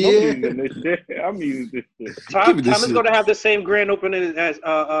 Yeah. I'm using this shit. Thomas is gonna have the same grand opening as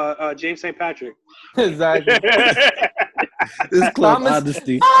James St. Patrick. Exactly. This club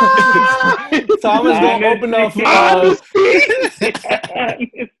honesty. Thomas gonna open up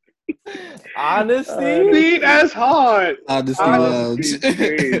Honesty. Beat as hard. Honesty Lounge.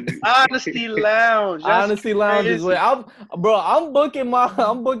 Honesty Lounge. Honesty Lounge is where I'm booking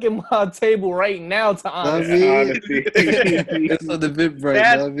my table right now to Honesty. It's on the VIP right.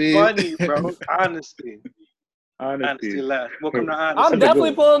 That's funny, bro. Honesty. Honesty left. Welcome to Honesty. I'm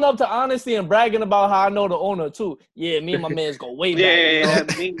definitely pulling up to Honesty and bragging about how I know the owner too. Yeah, me and my man's go way back. Yeah,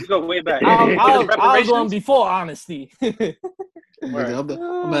 we go way back. I was on before Honesty. Right. I'm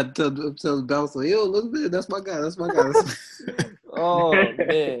about to tell the bouncer, yo, look, man, that's my guy. Oh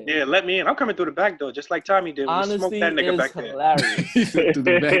man. Yeah, let me in. I'm coming through the back door, just like Tommy did. Honesty smoke that nigga is back hilarious. Through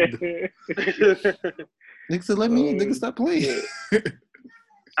the back door. Nigga said, let me in. Nigga, stop playing.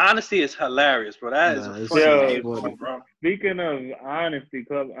 Honesty is hilarious, bro. That is a funny game, bro. Speaking of honesty,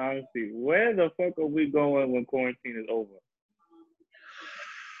 Club Honesty, where the fuck are we going when quarantine is over?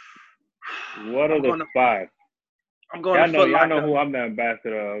 What are the spots? I'm going y'all know who I'm the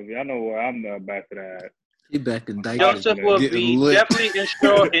ambassador of. Y'all know where I'm the ambassador at. He back in Dykeman. Joseph will be definitely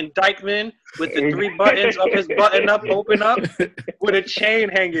in Dykeman with the 3 buttons of his button up, open up, with a chain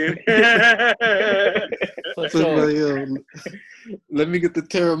hanging. For sure. Yo, let me get the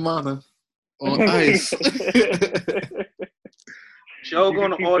Terramana on ice. Joe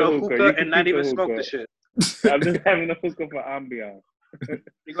going to order hookah and not even smoke the shit. I'm just having a hookah for ambiance.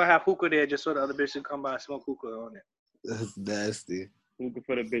 You're going to have hookah there just so the other bitches come by and smoke hookah on it. That's nasty. Hookah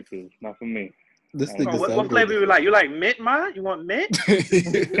for the bitches, not for me. What flavor you like? You like mint, man? You want mint? He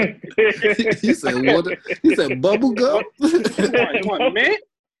said water. He said bubble gum. You want mint?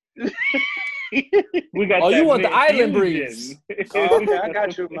 We got you want the island breeze? Okay, I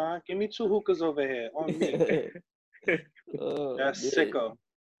got you, man. Give me 2 hookahs over here on me. That's sicko.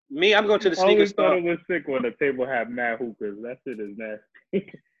 Me, I'm going to the sneaker store. I always thought it was sick when the table had mad hookahs. That shit is nasty.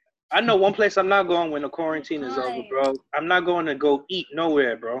 I know one place I'm not going when the quarantine is over, bro. I'm not going to go eat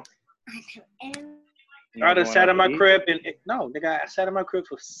nowhere, bro. I done sat in my crib I sat in my crib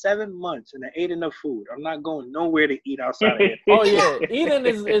for 7 months and I ate enough food. I'm not going nowhere to eat outside of here. Oh yeah, eating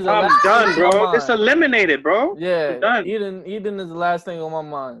is. I'm done, bro. It's eliminated, bro. Yeah, done. Eating is the last thing on my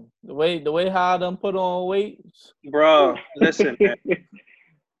mind. The way how I done put on weight, bro. Listen, man.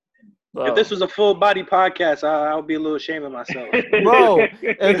 Bro. If this was a full body podcast, I would be a little ashamed of myself. Bro,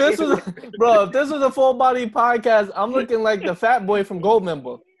 if this was a full body podcast, I'm looking like the fat boy from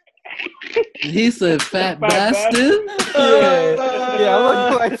Goldmember. He said fat bastard? Yeah, I'm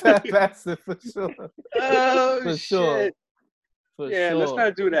looking like fat bastard for sure. Oh, for shit. Sure. For sure. Let's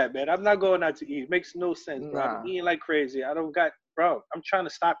not do that, man. I'm not going out to eat. It makes no sense, bro. I'm eating like crazy. I'm trying to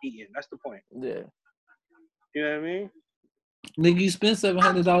stop eating. That's the point. Yeah. You know what I mean? Nigga, you spent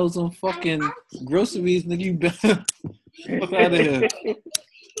 $700 on fucking groceries, nigga. You better fuck out of here.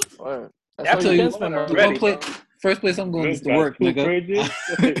 I tell you, first place I'm going is to work, nigga.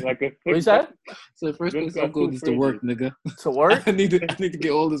 What you said? So first place I'm going is to work, nigga. To work? I need to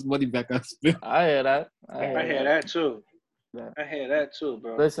get all this money back I spent. I hear that. I hear that too. Yeah. I hear that too,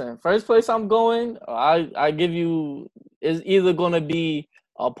 bro. Listen, first place I'm going, I give you is either gonna be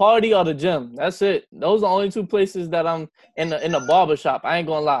a party or the gym. That's it. Those are the only 2 places that I'm in the barbershop. I ain't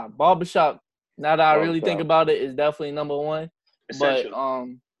gonna lie. Barbershop, now that I really think about it, is definitely number 1.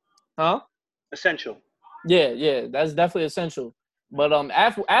 Essential. But Essential. Yeah, that's definitely essential. But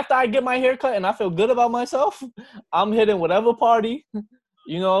after I get my hair cut and I feel good about myself, I'm hitting whatever party.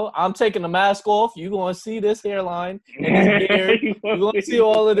 You know, I'm taking the mask off. You're gonna see this hairline and this beard. You're gonna see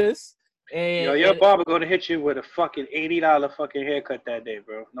all of this. And your barber gonna hit you with a fucking $80 fucking haircut that day,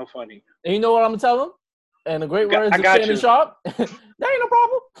 bro. No funny. And you know what I'm gonna tell him? And the great words of Shannon Sharp, that ain't no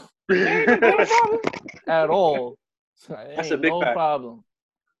problem. That ain't no problem at all. That's a big problem.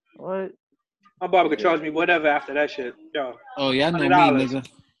 What? My barber could charge me whatever after that shit. Yo. Oh, yeah, I know me, nigga.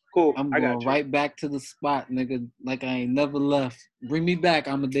 Cool. I'm going right back to the spot, nigga, like I ain't never left. Bring me back,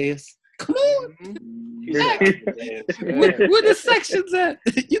 Amadeus. Come on. Where the sections at?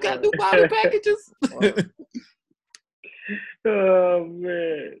 You got new bottle packages? Oh,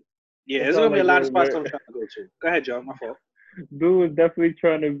 man. Yeah, there's going to be a lot of spots I'm trying to go to. Go ahead, Joe. My fault. Dude was definitely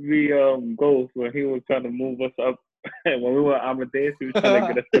trying to be Ghost when he was trying to move us up. When we were Amadeus, he was trying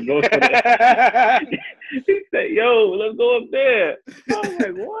to get us to go to that. He said, yo, let's go up there. I was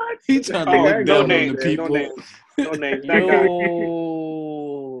like, what? He trying to look down on the people. No names.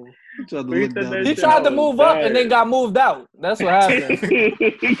 Yo. He tried to move up and then got moved out. That's what happened.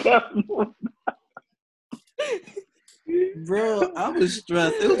 He got moved out. Bro, I was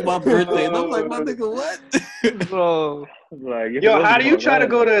stressed. It was my birthday. And I'm like, my nigga, what? Bro. Like, yo, how do you try to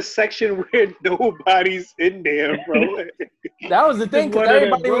go to a section where nobody's in there, bro? That was the thing, because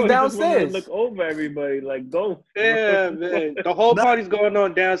everybody was downstairs. Look over everybody, like, go. Yeah, man. The whole party's going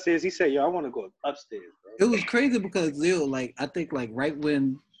on downstairs. He said, yo, I want to go upstairs, bro. It was crazy because, yo, like, I think, like, right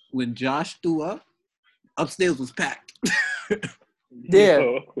when Josh threw up, upstairs was packed.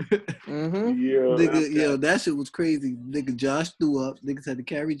 Yeah. Nigga, that shit was crazy. Nigga, Josh threw up. Niggas had to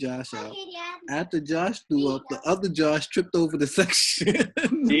carry Josh out. After Josh threw up, the other Josh tripped over the section.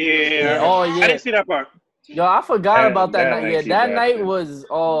 Yeah. Oh, yeah. I didn't see that part. Yo, I forgot about that night. Yeah, that night it. was,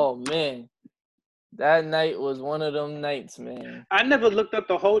 oh, man. That night was one of them nights, man. I never looked up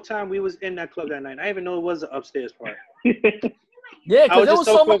the whole time we was in that club that night. I didn't even know it was the upstairs part. Yeah, because there was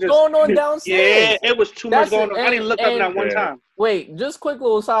so much going on downstairs. Yeah, it was too much going on. I didn't look up that one time. Wait, just quick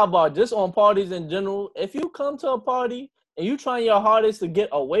little sidebar, just on parties in general. If you come to a party and you trying your hardest to get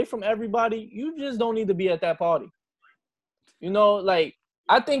away from everybody, you just don't need to be at that party. You know, like,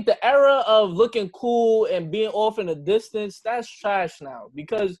 I think the era of looking cool and being off in the distance, that's trash now.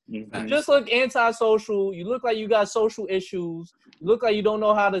 Because you just look antisocial. You look like you got social issues. You look like you don't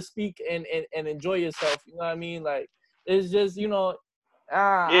know how to speak and enjoy yourself. You know what I mean? Like, it's just, you know,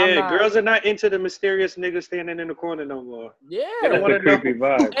 girls are not into the mysterious nigga standing in the corner no more. Yeah. They don't want to know. Creepy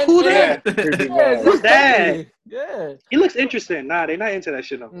vibe. Who that? What's that? Yeah. He looks interesting. Nah, they not into that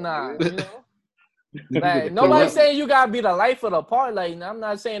shit no more. Nah, you know? Like, nobody's saying you gotta be the life of the party. Like, I'm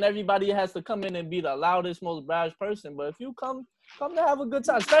not saying everybody has to come in and be the loudest, most brash person, but if you come to have a good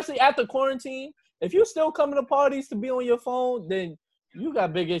time, especially after quarantine, if you still coming to parties to be on your phone, then you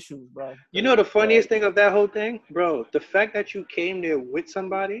got big issues, bro. You know the funniest thing of that whole thing? Bro, the fact that you came there with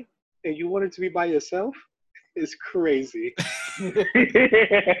somebody and you wanted to be by yourself is crazy.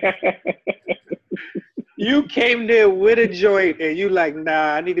 You came there with a joint and you like,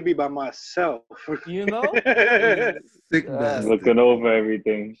 nah, I need to be by myself. You know? Sick bastard. Looking over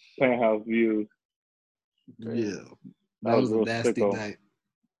everything. Penthouse views. Yeah. That was a nasty night.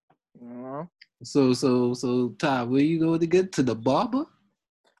 Uh-huh. So Ty, where you going to get to the barber?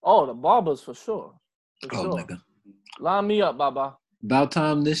 Oh, the barbers for sure. Nigga. Line me up, Baba. About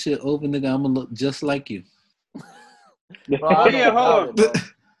time this shit over, nigga. I'm gonna look just like you. Bro, hold on.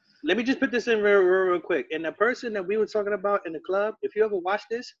 Let me just put this in real quick. And the person that we were talking about in the club, if you ever watch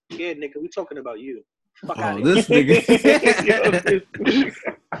this, yeah, nigga, we talking about you. Fuck out of here. This nigga.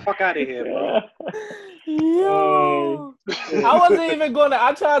 Fuck out of here, bro. Yo. I wasn't even gonna.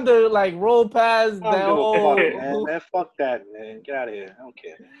 I tried to like roll past that whole. Man, fuck that, man. Get out of here. I don't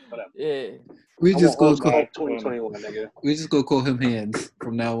care. Whatever. Yeah. We just go call 2021, nigga. We just go call him Hands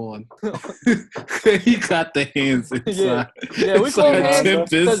from now on. He got the hands inside. Yeah, we call him Hands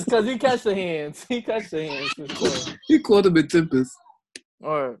because he catch the hands. He catch the hands for sure. He called him a Tempest.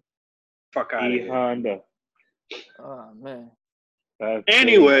 Or fuck out of here. Honda. Oh man.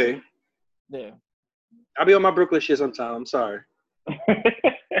 Anyway. Yeah. I'll be on my Brooklyn shit sometime. I'm sorry.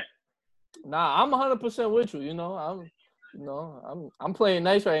 Nah, I'm 100% with you. I'm playing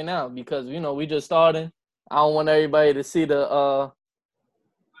nice right now because we just starting. I don't want everybody to see the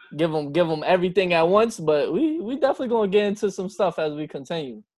give them everything at once, but we definitely gonna get into some stuff as we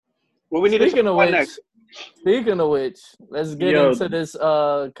continue. Well, we need Speaking of which, let's get into this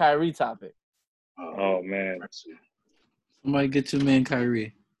Kyrie topic. Oh man, somebody get your man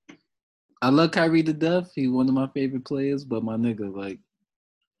Kyrie. I love Kyrie to death. He's one of my favorite players, but my nigga, like,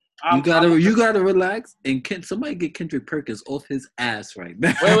 you gotta relax and somebody get Kendrick Perkins off his ass right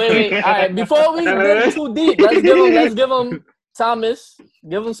now. Wait. All right, before we get too deep, let's give him Thomas.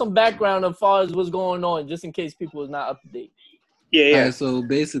 Give him some background as far as what's going on, just in case people is not up to date. Yeah. All right, so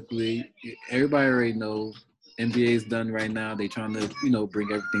basically, everybody already knows NBA's done right now. They trying to, bring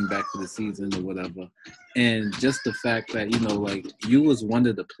everything back for the season or whatever. And just the fact that, like, you was one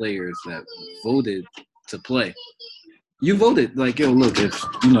of the players that voted to play. You voted, like, yo, look, if,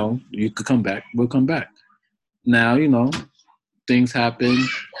 you could come back, we'll come back. Now, things happen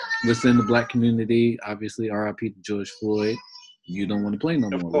within the black community. Obviously, RIP to George Floyd. You don't want to play no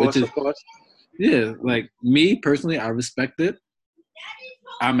more. Of course. Yeah, like, me, personally, I respect it.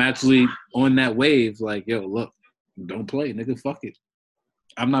 I'm actually on that wave, like, yo, look, don't play, nigga, fuck it.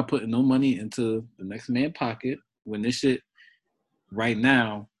 I'm not putting no money into the next man's pocket when this shit right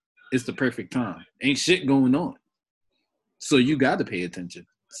now is the perfect time. Ain't shit going on. So you got to pay attention.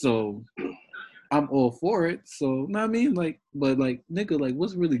 So I'm all for it. So, know what I mean? Like, but like, nigga, like,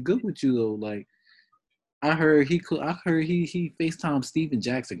 what's really good with you though? Like, I heard he FaceTimed Steven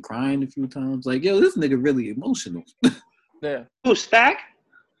Jackson crying a few times. Like, yo, this nigga really emotional. Yeah. Who, Stack?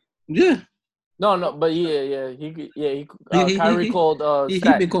 Yeah. No, but yeah. Kyrie called he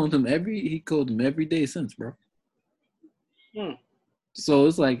Stack. been calling him every day since, bro. So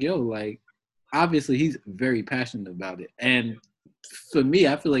it's like, yo, like, obviously he's very passionate about it. And for me,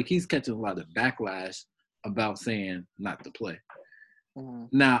 I feel like he's catching a lot of backlash about saying not to play. Mm-hmm.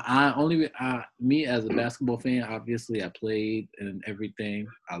 Now, me as a basketball fan, obviously I played and everything.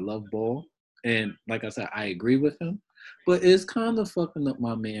 I love ball. And like I said, I agree with him. but it's kind of fucking up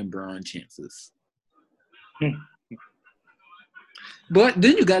my man Bron chances. But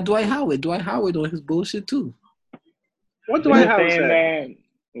then you got Dwight Howard. Dwight Howard on his bullshit too. What Dwight Howard said?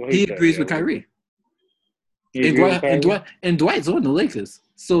 He agrees with Kyrie. And Dwight's on the Lakers.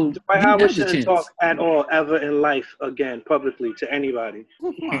 So Dwight Howard shouldn't talk at all ever in life again publicly to anybody.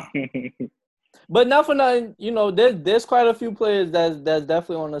 But not for nothing, you know, there's quite a few players that's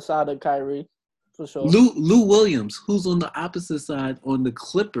definitely on the side of Kyrie, for sure. Lou Williams, who's on the opposite side on the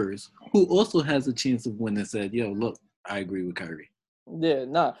Clippers, who also has a chance of winning, said, "Yo, look, I agree with Kyrie." Yeah,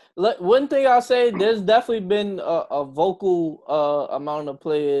 nah. One thing I'll say, there's definitely been a vocal amount of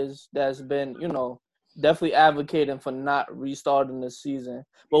players that's been, you know, definitely advocating for not restarting the season.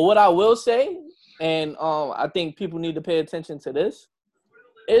 But what I will say, and I think people need to pay attention to this,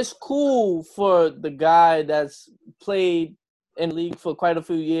 it's cool for the guy that's played in the league for quite a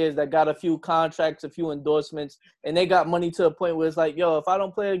few years, that got a few contracts, a few endorsements, and they got money to a point where it's like, yo, if I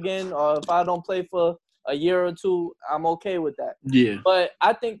don't play again or if I don't play for a year or two, I'm okay with that. Yeah. But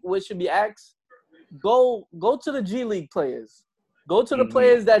I think what should be asked, go to the G League players. Go to the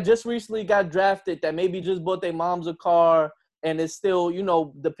players that just recently got drafted, that maybe just bought their moms a car and is still, you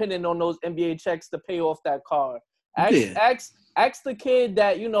know, depending on those NBA checks to pay off that car. Ask the kid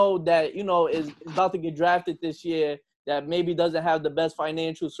that you know is about to get drafted this year, that maybe doesn't have the best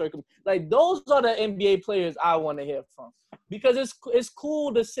financial circumstances. Like, those are the NBA players I want to hear from, because it's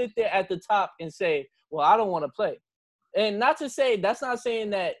cool to sit there at the top and say, well, I don't want to play. And not to say, that's not saying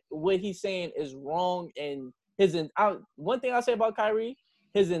that what he's saying is wrong. And one thing I say about Kyrie,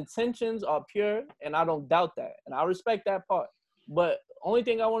 his intentions are pure, and I don't doubt that. And I respect that part. But only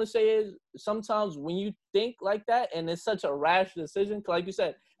thing I want to say is, sometimes when you think like that and it's such a rash decision, like you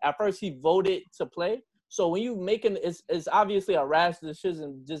said, at first he voted to play. So when you making it's obviously a rash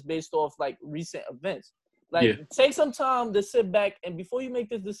decision just based off like recent events. Like, take some time to sit back, and before you make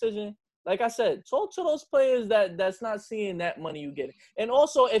this decision, like I said, talk to those players that's not seeing that money you get. And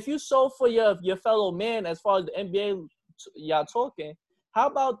also, if you sold for your fellow man, as far as the NBA y'all talking, how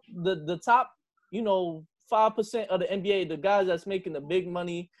about the top, you know, 5% of the NBA, the guys that's making the big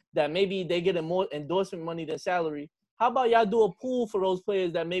money, that maybe they getting more endorsement money than salary? How about y'all do a pool for those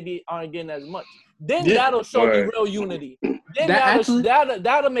players that maybe aren't getting as much? Then that'll show you real unity. Then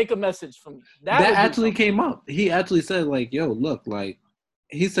that'll make a message for me. That actually came up. He actually said, like, yo, look, like,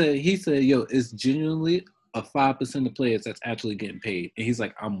 he said, yo, it's genuinely a 5% of players that's actually getting paid. And he's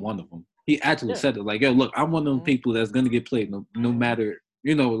like, I'm one of them. He actually said it, like, yo, look, I'm one of them people that's going to get played no matter,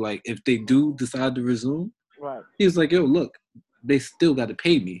 you know, like, if they do decide to resume. Right. He's like, yo, look, they still got to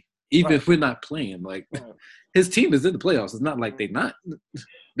pay me, even if we're not playing. Like, his team is in the playoffs. It's not like they're not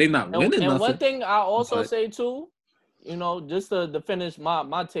winning nothing. And one thing I also say, too, you know, just to finish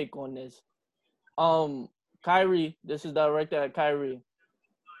my take on this, Kyrie, this is directed at Kyrie.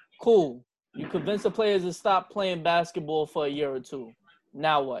 Cool. You convince the players to stop playing basketball for a year or two.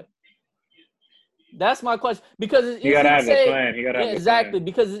 Now what? That's my question. Because it's easy to say, exactly.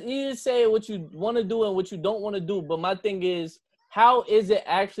 Because it's easy to say what you want to do and what you don't want to do. But my thing is, how is it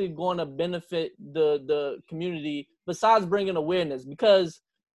actually going to benefit the community besides bringing awareness? Because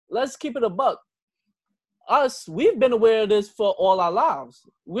let's keep it a buck. We've been aware of this for all our lives.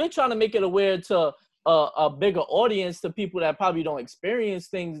 We're trying to make it aware to a bigger audience, to people that probably don't experience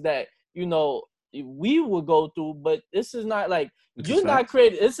things that, you know, we will go through. But this is not like,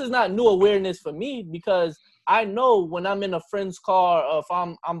 this is not new awareness for me, because I know when I'm in a friend's car, or if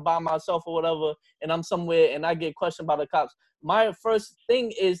I'm by myself or whatever, and I'm somewhere and I get questioned by the cops, my first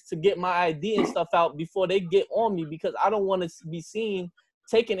thing is to get my ID and stuff out before they get on me, because I don't want to be seen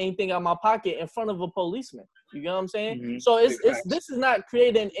taking anything out of my pocket in front of a policeman. You get what I'm saying? Mm-hmm. So this is not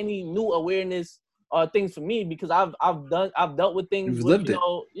creating any new awareness things for me, because I've dealt with things.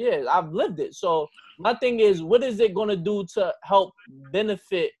 I've lived it. So my thing is, what is it going to do to help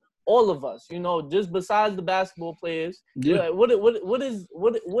benefit all of us? You know, just besides the basketball players. Yeah. What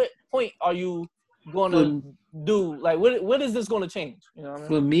point are you going to do? Like, what is this going to change? You know what I mean?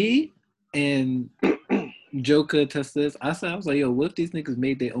 For me, and Joe could attest this, I was like, yo, what if these niggas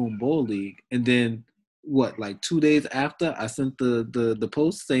made their own bowl league? And then like 2 days after, I sent the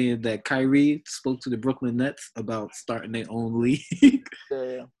post saying that Kyrie spoke to the Brooklyn Nets about starting their own league.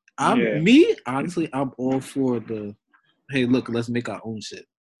 Honestly, I'm all for hey, look, let's make our own shit.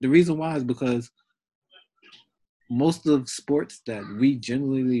 The reason why is because most of sports that we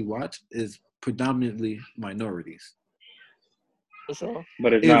generally watch is predominantly minorities. For sure.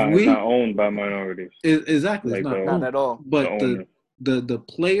 But it's not owned by minorities. Exactly. Like it's not at all. But the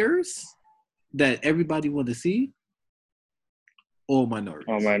players that everybody want to see all minorities.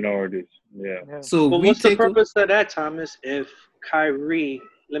 All minorities. Yeah. So well, what's the purpose of that, Thomas? If Kyrie,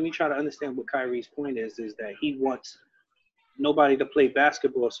 let me try to understand what Kyrie's point is that he wants nobody to play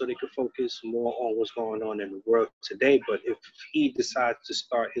basketball so they could focus more on what's going on in the world today. But if he decides to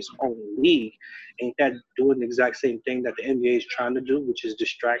start his own league, ain't that doing the exact same thing that the NBA is trying to do, which is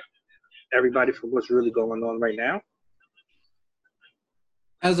distract everybody from what's really going on right now?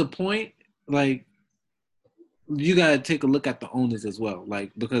 As a point, like, you got to take a look at the owners as well.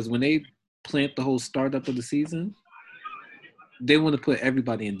 Like, because when they plant the whole startup of the season, they want to put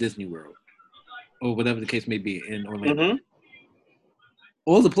everybody in Disney World or whatever the case may be in Orlando. Mm-hmm.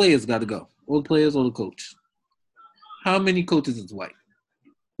 All the players got to go. All the players, all the coach. How many coaches is white?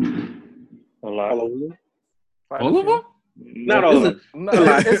 A lot. All of them? All of them? Not all of them.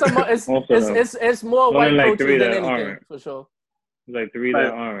 It's more white like coaches than anything, aren't. for sure. Like 3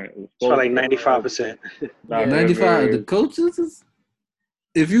 that aren't. So like 95%. 95 the coaches is,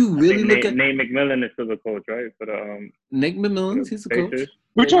 if you really look at Nate McMillan is still the coach, right? For the Nick McMillan, he's the coach.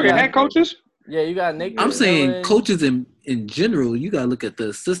 We're talking head coaches? Yeah, you got Nick. I'm saying coaches in general. You gotta look at the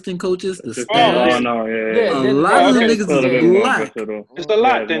assistant coaches, the staff. Oh no, yeah. A lot of them niggas is black. It's a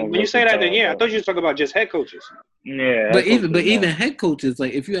lot. Then when you say that, then yeah, I thought you were talking about just head coaches. Yeah, but even head coaches,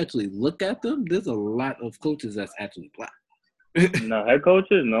 like if you actually look at them, there's a lot of coaches that's actually black. No, head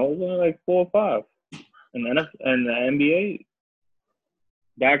coaches, no, there's only like 4 or 5. And the NBA,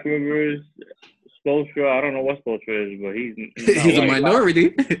 Doc Rivers, Spoelstra, I don't know what Spoelstra is, but he's a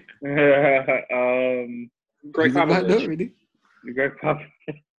minority. Greg Popovich. Greg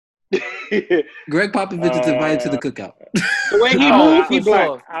Popovich. Greg Popovich is invited to the cookout. The way he moved, he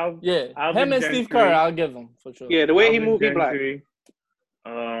black. Yeah, him and Steve Kerr, I'll give him for sure. Yeah, the way he moved, he black.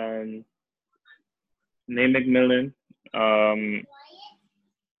 Nate McMillan.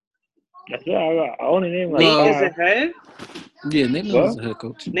 That's it. I only name like Nate is a head? Yeah, Nate is a head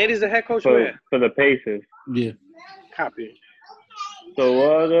coach. Nate is a head coach for the Pacers. Yeah. Copy. So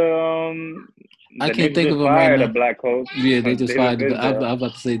what? I can't think of him right now. The black coach. Yeah, they just fired. I was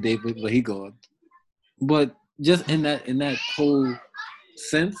about to say David, but he gone. But just in that whole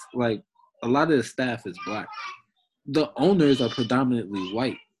sense, like a lot of the staff is black. The owners are predominantly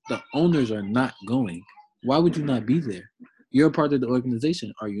white. The owners are not going. Why would you not be there? You're a part of the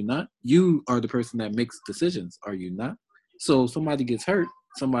organization, are you not? You are the person that makes decisions, are you not? So somebody gets hurt,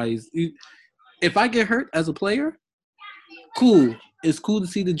 if I get hurt as a player, cool. It's cool to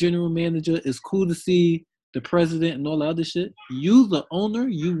see the general manager. It's cool to see the president and all the other shit. You, the owner,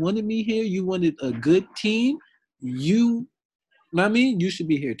 you wanted me here. You wanted a good team. You know what I mean? You should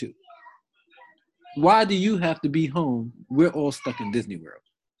be here too. Why do you have to be home? We're all stuck in Disney World.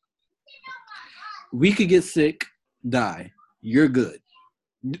 We could get sick, die. You're good.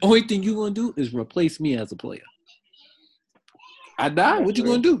 The only thing you're going to do is replace me as a player. I die. What you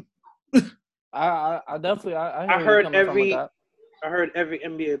going to do? I definitely I heard every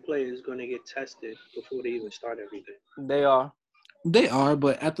NBA player is going to get tested before they even start everything. They are,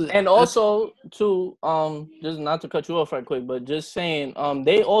 but also too, just not to cut you off right quick, but just saying,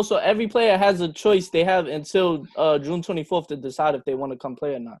 they also, every player has a choice. They have until June 24th to decide if they want to come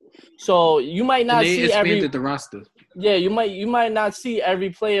play or not. So you might not see expanded the roster. Yeah, you might not see every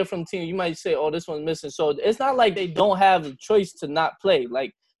player from the team. You might say, oh, this one's missing. So it's not like they don't have a choice to not play.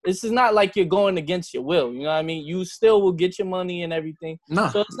 Like, this is not like you're going against your will. You know what I mean? You still will get your money and everything. No.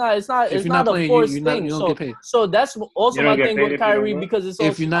 So it's not a forced thing. You don't get paid. So that's also my thing with Kyrie, because it's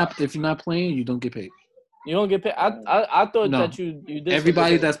also, if you're not playing, you don't get paid. You don't get paid. I thought that you did.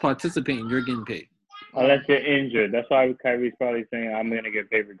 Everybody that's participating, you're getting paid. Unless you're injured. That's why Kyrie's probably saying I'm gonna get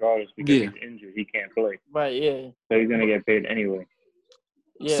paid regardless because he's injured. He can't play. Right, yeah. So he's gonna get paid anyway.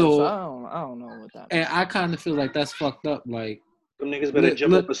 Yeah, so I don't know what that means. And I kinda feel like that's fucked up. Like, them niggas better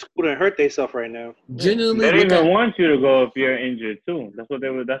jump up a scooter and hurt themselves right now. Genuinely, they don't even want you to go if you're injured too. That's what they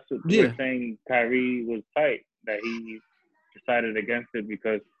were saying. Kyrie was tight, that he decided against it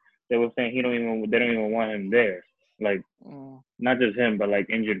because they were saying they don't even want him there. Like, not just him, but like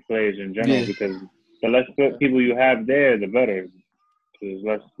injured players in general, because the less people you have there, the better. Because it's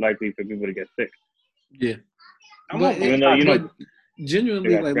less likely for people to get sick. Yeah. But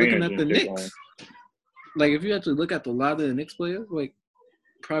genuinely, like looking at the Knicks, like if you actually look at a lot of the Knicks players, like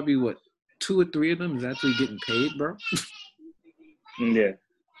probably 2 or 3 of them is actually getting paid, bro. Yeah.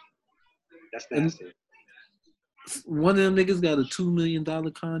 That's nasty. One of them niggas got a $2 million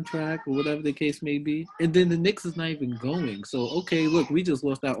contract or whatever the case may be. And then the Knicks is not even going. So, okay, look, we just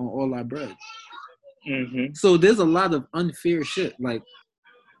lost out on all our bread. Mm-hmm. So there's a lot of unfair shit. Like,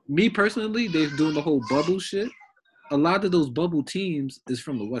 me personally, they're doing the whole bubble shit. A lot of those bubble teams is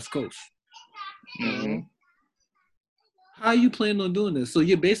from the West Coast. Mm-hmm. How are you planning on doing this? So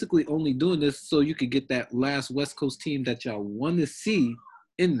you're basically only doing this so you could get that last West Coast team that y'all want to see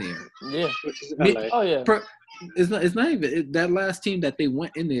in there. Yeah. Which is LA. Oh yeah. It's not even that last team that they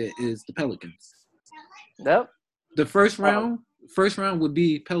went in there is the Pelicans. Yep. The first round would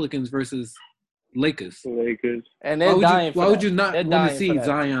be Pelicans versus Lakers. And they're dying for that. Why would you not want to see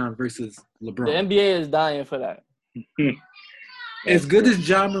Zion versus LeBron? The NBA is dying for that. As good as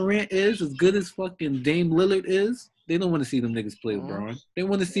Ja Morant is, as good as fucking Dame Lillard is, they don't want to see them niggas play LeBron. They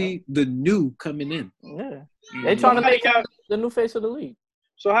want to see the new coming in. Yeah. They trying to make the new face of the league.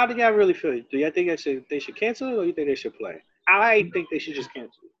 So how do y'all really feel? Do y'all think they should cancel it, or you think they should play? I think they should just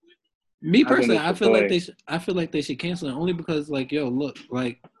cancel it. Me personally, I feel like they should cancel it only because, like, yo, look,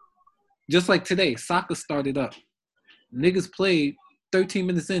 like, just like today, soccer started up. Niggas played 13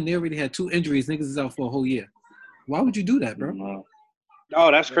 minutes in, they already had 2 injuries. Niggas is out for a whole year. Why would you do that, bro?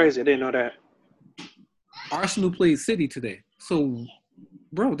 Oh, that's crazy. I didn't know that. Arsenal played City today. So,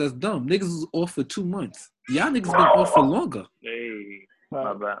 bro, that's dumb. Niggas was off for 2 months. Y'all niggas been off for longer. Hey,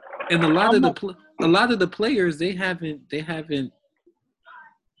 my bad. And a lot of the players, they haven't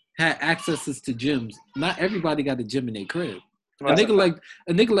had accesses to gyms. Not everybody got a gym in their crib. Right. A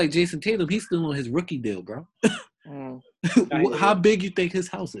nigga like Jason Tatum, he's still on his rookie deal, bro. How big you think his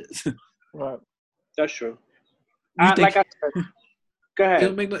house is? Right. That's true. Like I said, go ahead.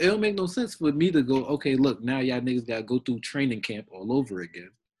 It don't make no sense for me to go, okay, look, now y'all niggas gotta go through training camp all over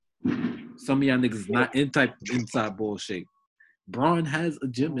again. Some of y'all niggas not inside ball shape. Bron has a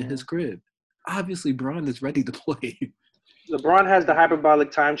gym in his crib. Obviously, Bron is ready to play. LeBron has the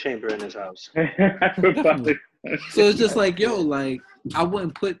hyperbolic time chamber in his house. So it's just like, yo, like, I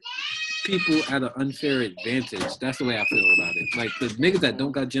wouldn't put people at an unfair advantage. That's the way I feel about it. Like, the niggas that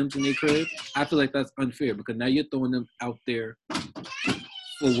don't got gyms in their crib, I feel like that's unfair because now you're throwing them out there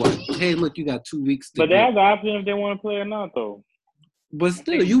for what? Hey, look, you got 2 weeks to But they have the option if they want to play or not, though. But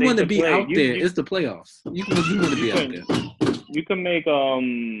still, you want to be out there. It's the playoffs. You want to be out there. You can make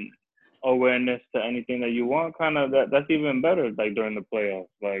awareness to anything that you want. Kind of that's even better. Like during the playoffs,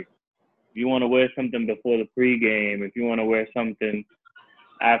 like if you want to wear something before the pregame, if you want to wear something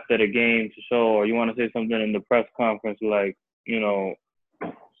after the game to show, or you want to say something in the press conference, like, you know,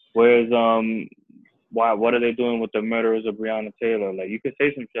 where's what are they doing with the murderers of Breonna Taylor? Like, you could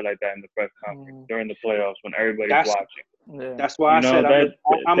say some shit like that in the press conference during the playoffs when everybody's watching. Yeah. That's why I said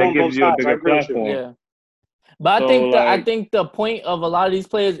I'm on both sides. I agree with you. Yeah. But I think the point of a lot of these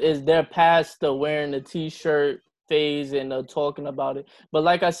players is they're past the wearing the T-shirt phase and talking about it. But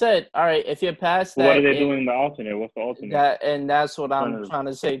like I said, all right, if you're past that, what are they doing in the alternate? What's the alternate? That's what I'm trying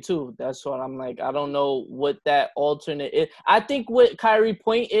to say too. That's what I'm like. I don't know what that alternate is. I think what Kyrie's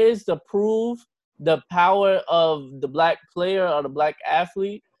point is to prove the power of the black player or the black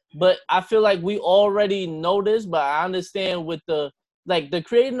athlete. But I feel like we already know this, but I understand with the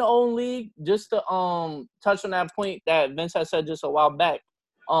creating the own league, just to touch on that point that Vince had said just a while back.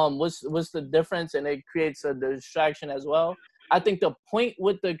 What's the difference? And it creates a distraction as well. I think the point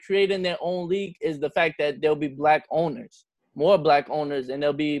with the creating their own league is the fact that there'll be black owners, more black owners, and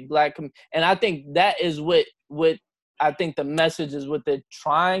there'll be black. And I think that is what I think the message is what they're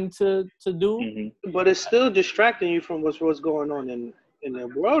trying to do. Mm-hmm. But it's still distracting you from what's going on in the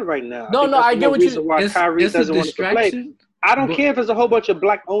world right now. No, I get what you. Why Kyrie doesn't want to play. I don't care if there's a whole bunch of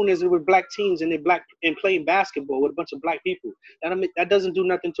black owners and with black teams and they're playing basketball with a bunch of black people. That doesn't do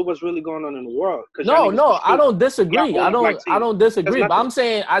nothing to what's really going on in the world. No, I don't disagree. I don't disagree. But I'm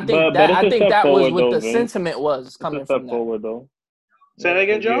saying I think that was what the sentiment was coming from that. Forward, though. Say that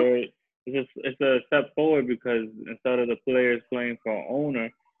again, Joe. It's a step forward because instead of the players playing for an owner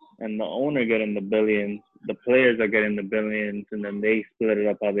and the owner getting the billions, the players are getting the billions, and then they split it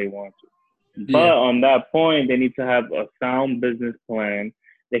up how they want to. Yeah. But on that point, they need to have a sound business plan.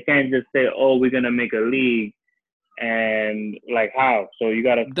 They can't just say, "Oh, we're gonna make a league," and like how? So you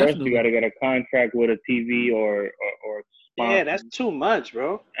gotta get a contract with a TV or sponsor. Yeah, that's too much,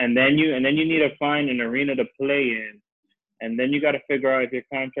 bro. And then you need to find an arena to play in, and then you gotta figure out if your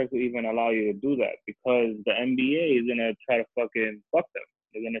contract will even allow you to do that, because the NBA is gonna try to fucking fuck them.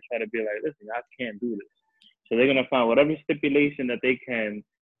 They're gonna try to be like, "Listen, I can't do this." So they're gonna find whatever stipulation that they can.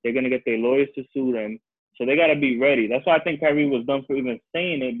 They're going to get their lawyers to sue them. So they got to be ready. That's why I think Kyrie was done for even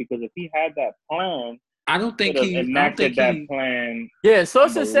saying it, because if he had that plan, I don't think he enacted that plan. Yeah,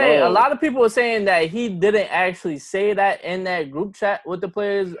 sources say a lot of people are saying that he didn't actually say that in that group chat with the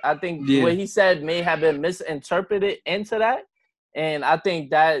players. I think what he said may have been misinterpreted into that. And I think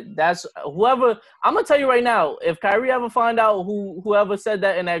that's whoever – I'm going to tell you right now, if Kyrie ever find out whoever said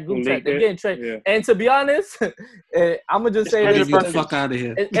that in that group chat, they're getting traded. Yeah. And to be honest, I'm going to just say this. Get the fuck out of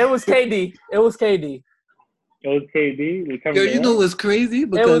here. It was KD. It was KD. It was KD. Yo, you know what's crazy?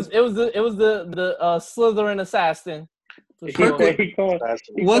 Because it was the Slytherin assassin. Sure.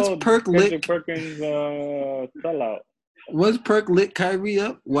 What's Perk lit? Perkins sellout. Was Perk lit Kyrie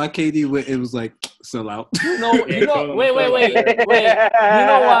up? Why KD went? It was like sell out. You know. Wait. You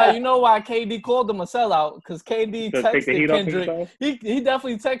know why KD called him a sellout? Because KD texted Kendrick. He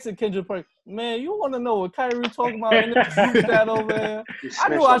definitely texted Kendrick Perk. Man, you want to know what Kyrie talking about in this group chat over here? I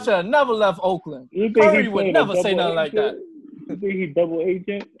knew I should have never left Oakland. Curry would never say nothing like that. You think he's double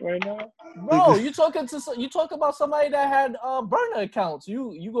agent right now? Bro, you talk about somebody that had burner accounts.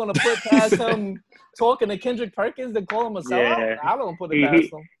 You gonna put past him talking to Kendrick Perkins and call him a sellout? Yeah. I don't put it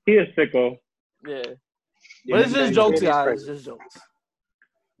past him. He a sicko. Yeah. But it's just jokes, guys. It's just jokes.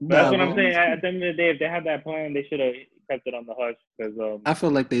 That's what I'm saying. At the end of the day, if they had that plan, they should have kept it on the hush. Because I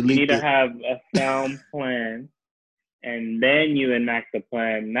feel like they need to have a sound plan, and then you enact the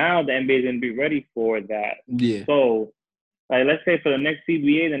plan. Now the NBA is gonna be ready for that. Yeah. So. Like, let's say for the next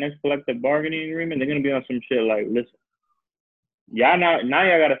CBA, the next collective bargaining agreement, they're going to be on some shit like, listen, y'all y'all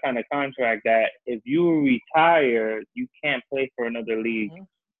got to sign a contract that if you retire, you can't play for another league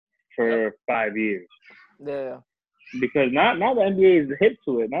for 5 years. Yeah. Because now the NBA is hip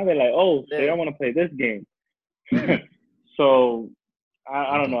to it. Now they're like, oh, they don't want to play this game. So,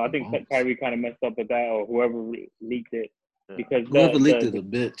 I don't know. I think Kyrie kind of messed up with that or whoever leaked it. Because whoever leaked it, a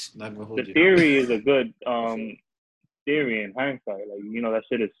bitch. Not gonna hold the theory is a good theory in hindsight. Like, you know, that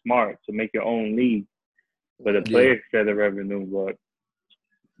shit is smart to make your own league but the players share the revenue. But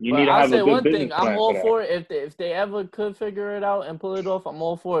you need to have a good business plan. I'm all for it. If they ever could figure it out and pull it off, I'm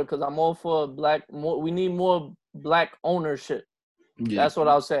all for it because I'm all for we need more black ownership. That's what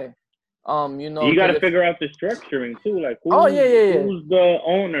I'll say. You know, you got to figure out the structuring too. Like, who's the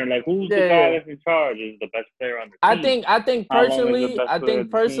owner? Like, who's the guy that's in charge? Is the best player on the team? I think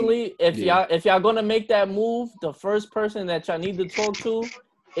personally, if y'all gonna make that move, the first person that y'all need to talk to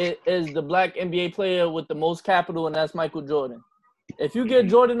is the black NBA player with the most capital, and that's Michael Jordan. If you get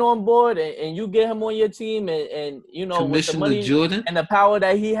Jordan on board and you get him on your team, and you know, with the money Jordan and the power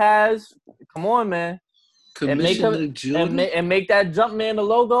that he has, come on, man. And make that Jumpman the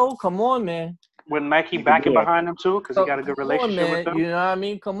logo. Come on, man. With Nike backing behind him too, because he got a good relationship with them. You know what I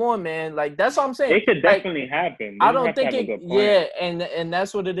mean? Come on, man. Like, that's what I'm saying. It could definitely happen. I don't think it. Yeah, and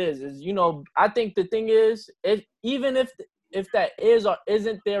that's what it is. Is, you know, I think the thing is, even if that is or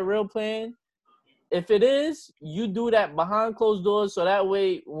isn't their real plan, if it is, you do that behind closed doors, so that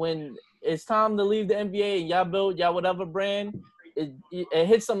way when it's time to leave the NBA and y'all build y'all whatever brand. It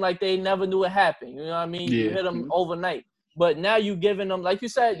hits them like they never knew it happened. You know what I mean? You hit them overnight. But now you giving them, like you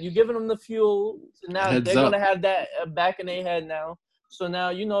said, you giving them the fuel. So now they're going to have that back in their head now. So now,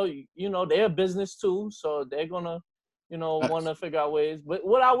 you know, they're a business too. So they're going to, you know, want to figure out ways. But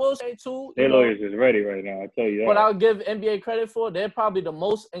what I will say too. Their lawyers is ready right now. I tell you that. What I'll give NBA credit for, they're probably the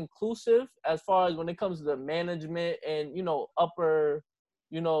most inclusive as far as when it comes to the management and, you know, upper,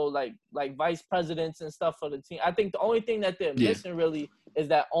 you know, like vice presidents and stuff for the team. I think the only thing that they're missing really is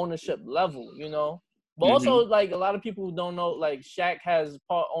that ownership level, you know. But also, like, a lot of people who don't know, like, Shaq has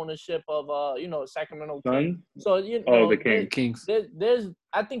part ownership of, you know, Sacramento Kings. So, you know, the Kings.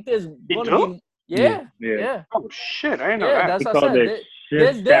 I think there's going to be, yeah. Oh, shit, I didn't know that. That's what I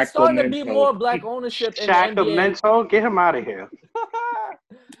said. There's starting to be more black ownership in the NBA. Sacramento, get him out of here.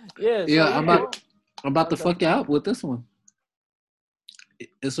 I'm about to fuck you out with this one.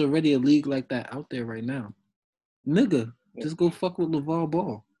 It's already a league like that out there right now. Nigga, just go fuck with LeVar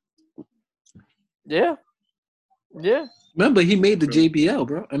Ball. Yeah. Remember, he made the JBL,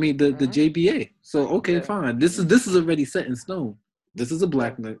 bro. I mean, the JBA. So, okay, fine. This is already set in stone. This is a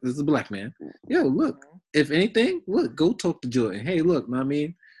black man. This is a black man. Yo, look. If anything, go talk to Jordan. Hey, look, I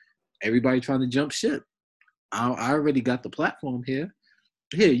mean, everybody trying to jump ship. I already got the platform here.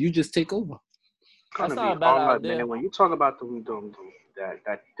 Here, you just take over. That's not a bad idea. Man. When you talk about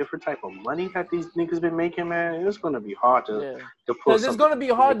that different type of money that these niggas been making, man, it's gonna be hard to pull. Because it's gonna be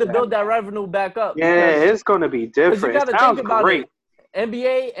hard to build that revenue back up. Yeah, it's gonna be different. It sounds great.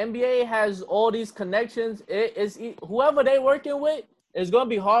 NBA has all these connections. It's whoever they working with. It's gonna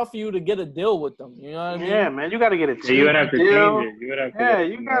be hard for you to get a deal with them. You know what I mean? Yeah, man, you gotta get a deal. You would have to change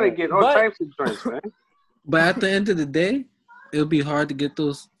it. You gotta get all types of joints, man. But at the end of the day, it'll be hard to get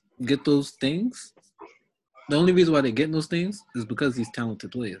those things. The only reason why they're getting those things is because these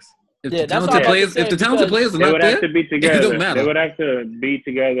talented players. If the talented players are not there, it don't matter. They would have to be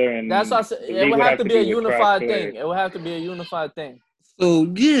together, and that's why I said it would have to be a unified thing. It would have to be a unified thing. So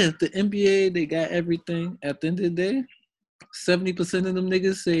yeah, the NBA, they got everything. At the end of the day, 70% of them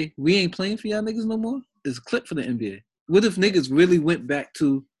niggas say we ain't playing for y'all niggas no more. It's a clip for the NBA. What if niggas really went back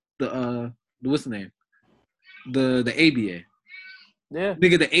to the what's the name? The ABA. Yeah.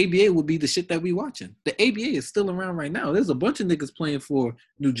 Nigga, the ABA would be the shit that we watching. The ABA is still around right now. There's a bunch of niggas playing for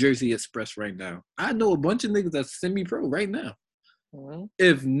New Jersey Express right now. I know a bunch of niggas that's semi-pro right now. Mm-hmm.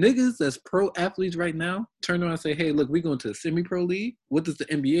 If niggas that's pro athletes right now turn around and say, hey, look, we're going to the semi-pro league, what does the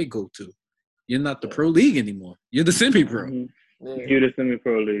NBA go to? You're not the pro league anymore. You're the semi-pro. Mm-hmm. Yeah. You're the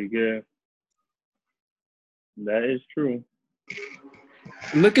semi-pro league, yeah. That is true.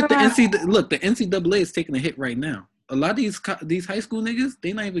 Look at the NCAA. Look, the NCAA is taking a hit right now. A lot of these high school niggas,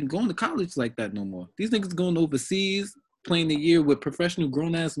 they not even going to college like that no more. These niggas going overseas, playing a year with professional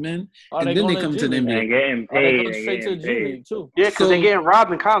grown-ass men, and then they come to the NBA. And getting paid. They go straight to the G League, too. Yeah, because they're getting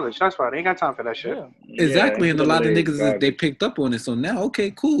robbed in college. That's why. They ain't got time for that shit. Yeah. Exactly, and a lot of niggas, they picked up on it. So now,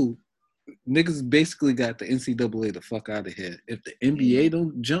 okay, cool. Niggas basically got the NCAA the fuck out of here. If the NBA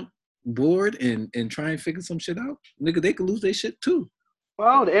don't jump board and try and figure some shit out, nigga, they could lose their shit, too.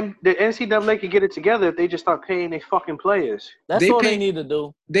 Well, the NCAA can get it together if they just start paying their fucking players. That's all they need to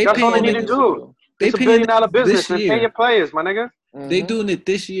do. That's all they need to do. It's a $1 billion business, and pay your players, my nigga. Mm-hmm. They doing it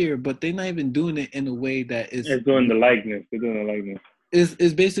this year, but they're not even doing it in a way that is. It's doing the likeness. They're doing the likeness.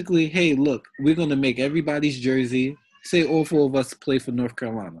 It's basically, hey, look, we're gonna make everybody's jersey. Say all 4 of us play for North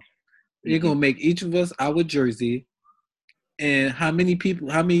Carolina. You're gonna make each of us our jersey, and how many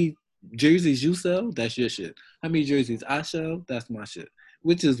jerseys you sell? That's your shit. How many jerseys I sell? That's my shit.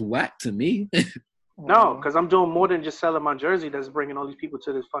 Which is whack to me. No, because I'm doing more than just selling my jersey. That's bringing all these people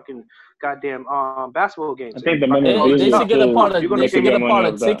to this fucking goddamn basketball games. I think they should get a part of. They should get a part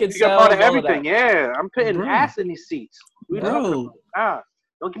of ticket sales. Part of everything. Yeah, I'm putting ass in these seats. Bro,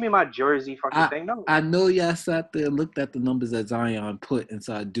 don't give me my jersey fucking thing. No. I know y'all sat there and looked at the numbers that Zion put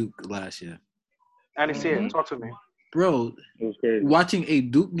inside Duke last year. I didn't see it. Talk to me, bro. It was crazy. Watching a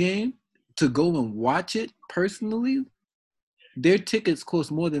Duke game, to go and watch it personally, their tickets cost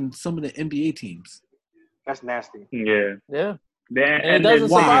more than some of the NBA teams. That's nasty. Yeah. Yeah. And it doesn't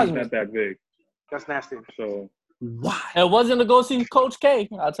surprise me. Not that big. That's nasty. So why? It wasn't to go see Coach K.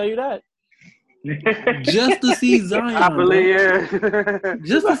 I'll tell you that. Just to see Zion. I believe, yeah.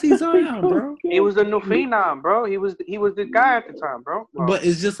 Just to see Zion, bro. He was the new phenom, bro. He was the guy at the time, bro. But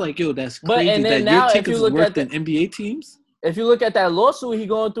it's just like, yo, that's crazy that your tickets is worth than NBA teams. If you look at that lawsuit he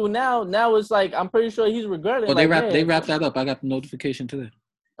going through now it's like I'm pretty sure he's regretting. Oh, they wrapped that up. I got the notification today.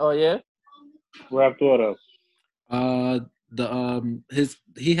 Oh yeah. Wrapped what up?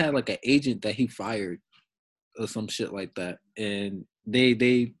 He had like an agent that he fired or some shit like that, and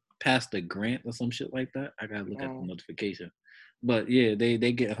they passed a grant or some shit like that. I gotta look at the notification, but yeah,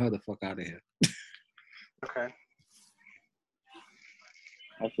 they get her the fuck out of here. Okay.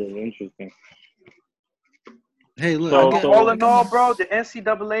 That's really interesting. Hey, look. All in all, bro, the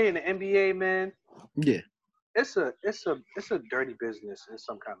NCAA and the NBA, man. Yeah. It's a dirty business in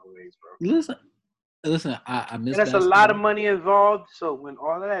some kind of ways, bro. Listen, I miss. And there's a lot of money involved. So when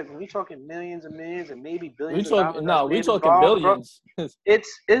we talking millions and millions and maybe billions. We talking billions. Bro,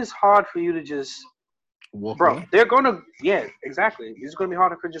 it's hard for you to just walk bro. Away. They're gonna exactly. It's gonna be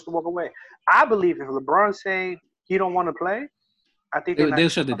harder for just to walk away. I believe if LeBron say he don't want to play, I think they'll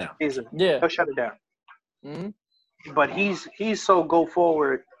shut it down. Yeah, they'll shut it down. Mm-hmm. But he's so go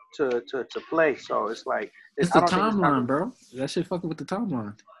forward to play. So it's like it's the timeline, bro. That shit fucking with the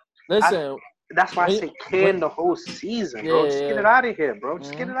timeline. Listen. That's why I say the whole season, bro. Just get it out of here, bro.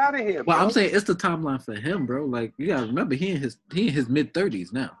 Just get it out of here, bro. Well, I'm saying it's the timeline for him, bro. Like, you gotta remember, he in his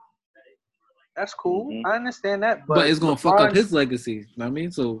mid-30s now. That's cool. Mm-hmm. I understand that. But it's gonna fuck up his legacy. You know what I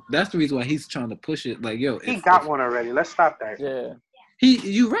mean? So that's the reason why he's trying to push it. Like, yo. He got one already. Let's stop that. Yeah.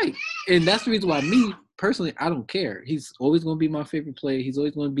 You're right. And that's the reason why me, personally, I don't care. He's always gonna be my favorite player. He's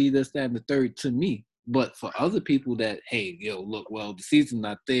always gonna be this, that, and the third to me. But for other people that, hey, yo, look, well, the season's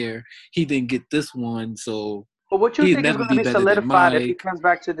not there. He didn't get this one, so. But what you think is going to be solidified if he comes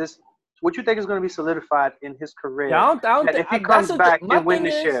back to this? What you think is going to be solidified in his career? Yeah, I don't think if he comes back and win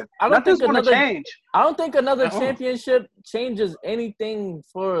the shit, nothing's going to change. I don't think another championship changes anything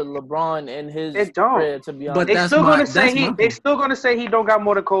for LeBron and his career. To be honest, but they're still going to say he don't got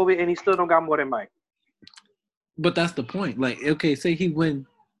more than Kobe and he still don't got more than Mike. But that's the point. Like, okay, say he win.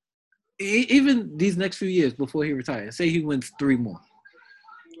 Even these next few years before he retires, say he wins 3 more.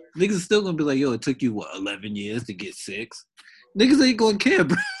 Niggas are still going to be like, yo, it took you, 11 years to get 6? Niggas ain't going to care,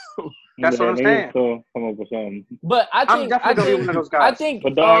 bro. That's what I'm saying. Still come up with something. But I think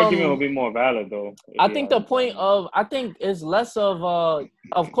but the argument will be more valid, though. I think it's less of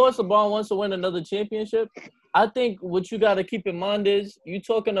course LeBron wants to win another championship. I think what you got to keep in mind is you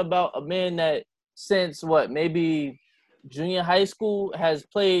talking about a man that since maybe junior high school has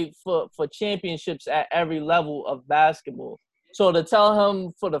played for championships at every level of basketball. So to tell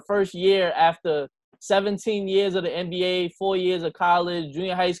him for the first year after 17 years of the NBA, 4 years of college,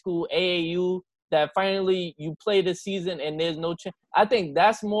 junior high school, AAU, that finally you play the season and there's no chance. I think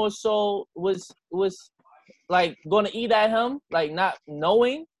that's more so was like going to eat at him, like not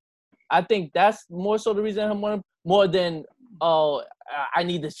knowing. I think that's more so the reason him wanting more than I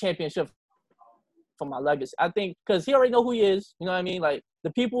need this championship for my legacy. I think because he already know who he is. You know what I mean? Like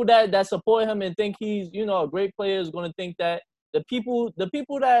the people that support him and think he's a great player is going to think that. The people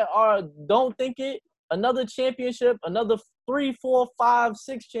that don't think it, another championship, another 3, 4, 5,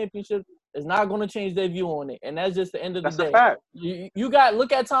 6 championships is not going to change their view on it. And that's just the end of the day. That's a fact. You got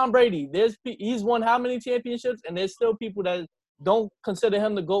look at Tom Brady. He's won how many championships, and there's still people that don't consider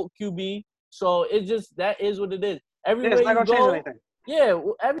him the GOAT QB. So it's just that is what it is. Everywhere it's not you gonna go, change anything. yeah,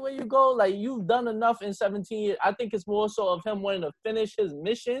 everywhere you go, like you've done enough in 17 years. I think it's more so of him wanting to finish his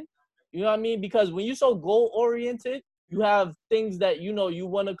mission. You know what I mean? Because when you're so goal oriented, you have things that you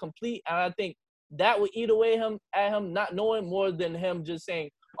want to complete, and I think that would eat away at him not knowing more than him just saying,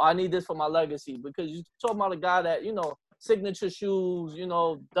 "Oh, I need this for my legacy." Because you're talking about a guy that signature shoes,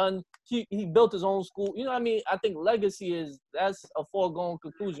 done. He built his own school. You know what I mean? I think legacy that's a foregone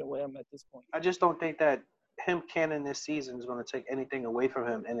conclusion with him at this point. I just don't think that him canning this season is going to take anything away from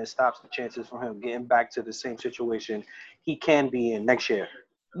him, and it stops the chances from him getting back to the same situation he can be in next year.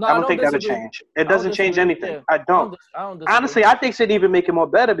 No, I don't think that'll change. It doesn't change anything. Yeah. I don't Honestly, I think it even make it more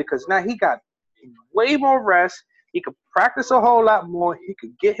better because now he got way more rest. He could practice a whole lot more. He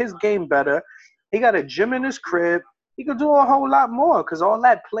could get his game better. He got a gym in his crib. He could do a whole lot more because all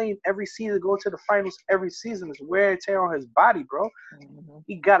that playing every season, going to the finals every season is wear and tear on his body, bro. Mm-hmm.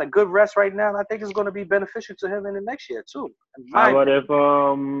 He got a good rest right now, and I think it's going to be beneficial to him in the next year, too. How about if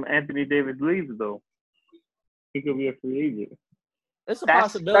Anthony Davis leaves, though? He could be a free agent. It's a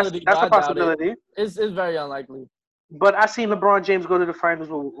possibility. That's a possibility. It's very unlikely. But I seen LeBron James go to the finals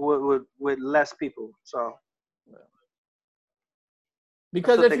with less people, so.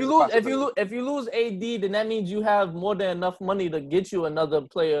 Because if you lose AD, then that means you have more than enough money to get you another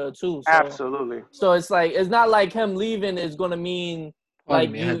player too. So, absolutely. So it's like it's not like him leaving is gonna mean like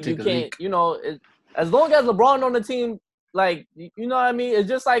you can't. As long as LeBron on the team, like you know what I mean. It's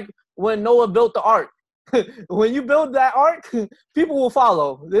just like when Noah built the ark. When you build that ark, people will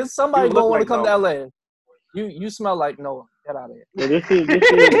follow. There's somebody gonna want to come to LA. You smell like Noah. Get out of here. Yeah, this is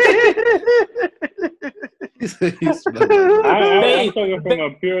I'm talking from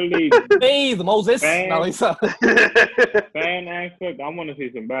a purely bathe, Moses. Fan aspect. I want to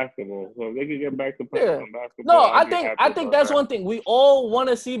see some basketball. So if they could get back to playing some basketball. No, I think that's one thing. We all want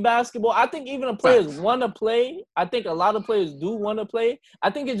to see basketball. I think even the players want to play. I think a lot of players do want to play. I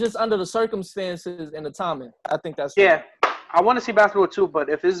think it's just under the circumstances and the timing. I think that's right. I want to see basketball too, but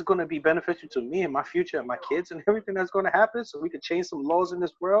if this is going to be beneficial to me and my future and my kids and everything that's going to happen, so we could change some laws in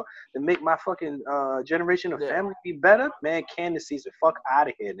this world and make my fucking generation of family be better, man, can this season. Fuck out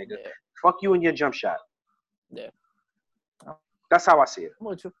of here, nigga. Yeah. Fuck you and your jump shot. Yeah. That's how I see it.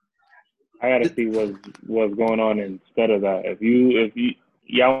 I got to see what's going on instead of that. If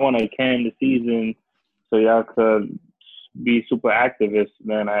y'all want to can the season so y'all could be super activists,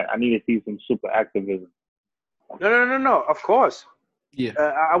 then I need to see some super activism. No. Of course. Yeah.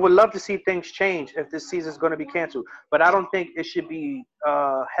 I would love to see things change if this season is going to be canceled, but I don't think it should be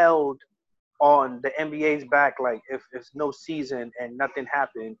held on the NBA's back. Like if no season and nothing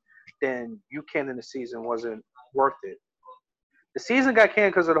happened, then you canceling the season wasn't worth it. The season got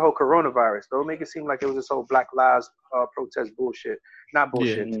canceled because of the whole coronavirus. Don't make it seem like it was this whole Black Lives protest bullshit. Not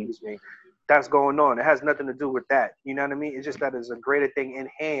bullshit, excuse me. That's going on. It has nothing to do with that. You know what I mean? It's just that there's a greater thing in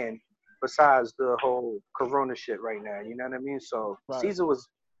hand besides the whole corona shit right now. You know what I mean? So season was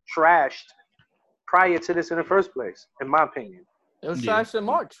trashed prior to this in the first place, in my opinion. It was trashed in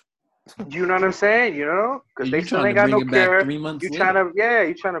March. You know what I'm saying? Because they still ain't got no care. You trying to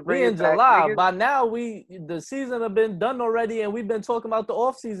bring it back. In July. By now, the season have been done already, and we've been talking about the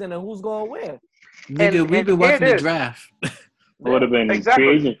off season and who's going where. Nigga, we've been watching the draft. It would have been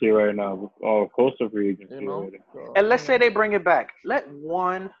free agency right now, or close to free agency. And let's say they bring it back. Let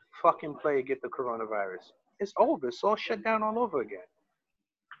one fucking player get the coronavirus. It's over. It's all shut down all over again.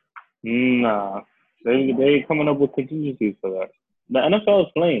 Nah. They coming up with contingencies for that. The NFL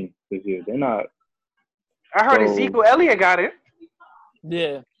is playing this year. They're not. I heard Ezekiel Elliott got it.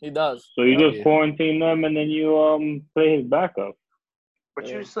 Yeah, he does. So you just quarantine them and then you play his backup. But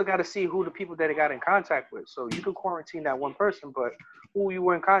you still got to see who the people that they got in contact with. So you can quarantine that one person, but who you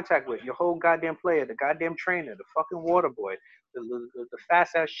were in contact with, your whole goddamn player, the goddamn trainer, the fucking water boy, the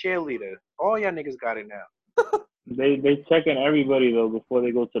fast-ass cheerleader, all y'all niggas got it now. They checking everybody, though, before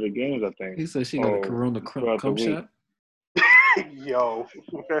they go to the games, I think. He said she got a corona cum shot. Yo,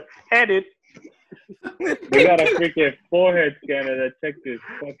 headed. They got a freaking forehead scanner that checks his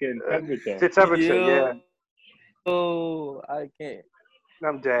fucking temperature. The temperature, yeah. Oh, I can't.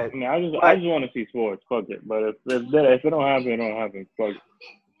 I'm dead. I mean, I just want to see sports. Fuck it. But if it don't happen, it don't happen. Fuck it.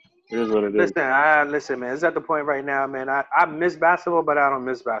 It is what it is. Listen, man. It's at the point right now, man. I miss basketball, but I don't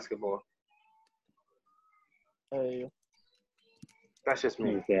miss basketball. Hey. That's just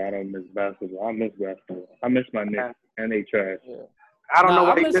me. I don't miss basketball. I miss basketball. I miss my Knicks, and they trash. Yeah. I don't know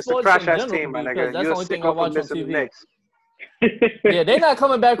why you miss the trash ass team, my nigga. That's the only thing I watch on TV. Knicks. Yeah, they're not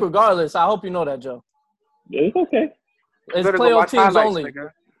coming back regardless. I hope you know that, Joe. It's okay. It's playoff teams only.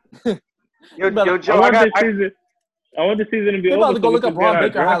 Yo, Joe, I want the season to be over. I'm about to go look up Ron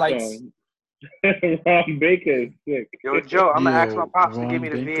Baker highlights. Ron Baker is sick. Yo, Joe, I'm gonna ask my pops to give me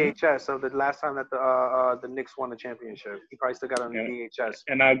the VHS of the last time that the Knicks won the championship. He probably still got it on the VHS.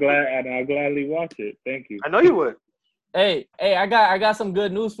 And I'll gladly watch it. Thank you. I know you would. Hey, I got some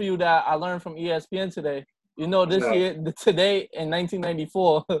good news for you that I learned from ESPN today. You know, today in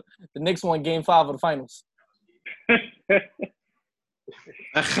 1994, the Knicks won Game 5 of the finals.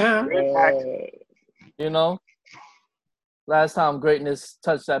 You know, last time greatness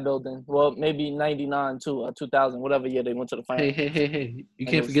touched that building. Well, maybe 99 too, or 2000, whatever year they went to the finals. Hey. You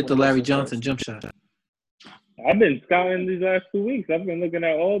can't forget the Larry Johnson jump shot. I've been scouting these last 2 weeks. I've been looking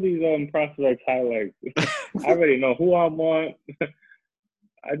at all these prospect highlights. I already know who I want.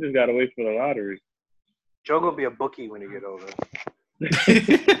 I just gotta wait for the lottery. Joe gonna be a bookie when he get older.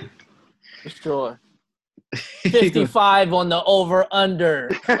 For sure. 55 on the over/under.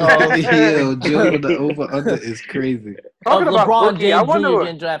 Yo, Joe, the over/under is crazy. Talking about LeBron bookie, James Jr.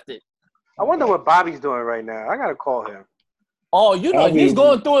 getting drafted. I wonder what Bobby's doing right now. I gotta call him. Oh, you know he's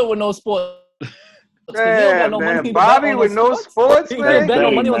going through it with no sports. Yeah, no man. Bobby with no sports, man. Bet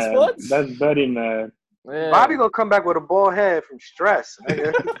no money on sports. That's betting, man. Yeah. Bobby gonna come back with a bald head from stress.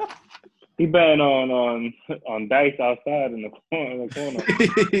 He betting on dice outside in the corner.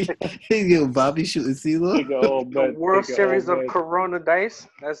 Yo, Bobby shooting CeeLo. The World Series of Corona dice.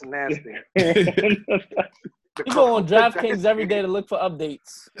 That's nasty. You go on DraftKings every day to look for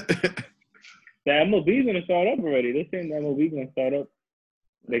updates. The MLB's gonna start up already. They're saying the MLB's gonna start up.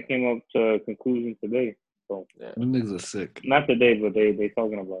 They came up to a conclusion today. So yeah. Them niggas are sick. Not today, but they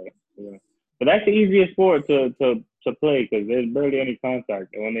talking about it. Yeah. But that's the easiest sport to play because there's barely any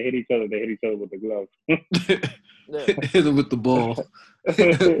contact. And when they hit each other with the gloves. Hit them with the ball.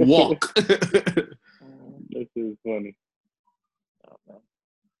 Walk. This is funny. All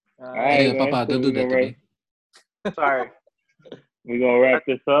right, hey, Papa, don't do that to me. Sorry. We gonna wrap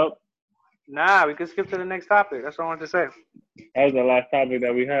this up? Nah, we can skip to the next topic. That's what I wanted to say. That was the last topic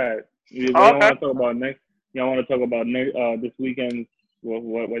that we had. You want to talk about next? Y'all want to talk about this weekend?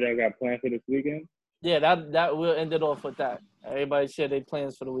 What y'all got planned for this weekend? Yeah, that we'll end it off with that. Everybody share their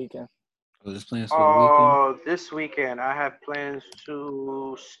plans for the weekend. There's plans for the weekend? This weekend I have plans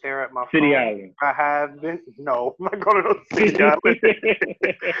to stare at my City phone. Island. I have been. No, I'm not going to no City Island.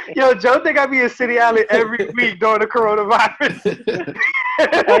 Yo, Joe think I be in City Island every week during the coronavirus.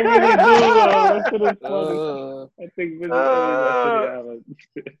 I really do. That's what I think City Island.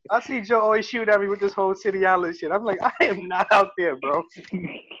 I see Joe always shoot at me with this whole City Island shit. I'm like, I am not out there, bro.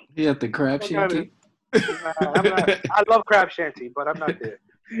 He at the crab shanty? I'm not. I love crab shanty, but I'm not there.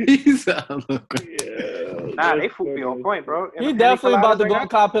 He's Nah, they food be on point, bro. He definitely about to go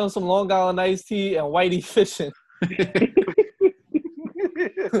cop him some Long Island iced tea and whitey fishing.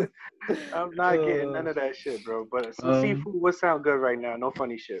 I'm not getting none of that shit, bro. But some seafood would sound good right now. No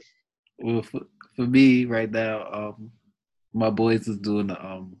funny shit. Well, for me right now, my boys is doing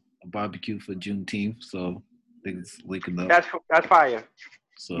a barbecue for Juneteenth, so things linking up. That's fire.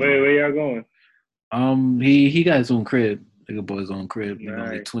 So where y'all going? He got his own crib. Nigga boy's own crib. Nice. You know,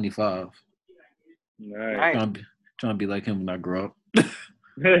 like 25. Nice. Trying to be like him when I grow up.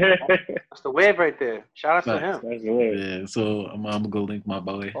 That's the wave right there. Shout out to him. That's the wave. Yeah, so I'm gonna go link my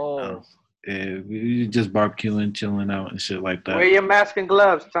boy. Oh. Yeah, we just barbecuing, chilling out and shit like that. Wear your mask and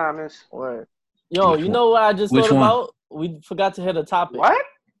gloves, Thomas. Word. Yo, you know what I just thought about? We forgot to hit a topic. What?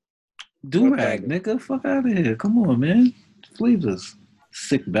 Do-rag, nigga. Fuck out of here. Come on, man. Leave us.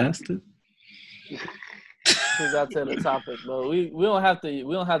 Sick bastard. We got to the topic, but we don't have to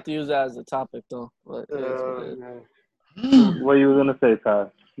use that as a topic though. But what you were gonna say, Ty?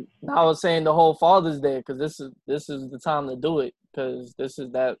 I was saying the whole Father's Day because this is the time to do it because this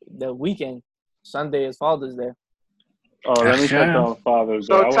is that weekend. Sunday is Father's Day. Oh, let me touch on Father's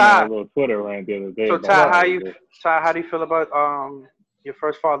Day. I went on a little Twitter rant the other day. So Ty, how do you feel about your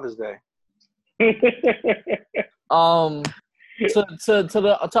first Father's Day?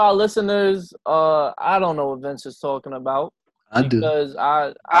 To our listeners, I don't know what Vince is talking about. I do. Because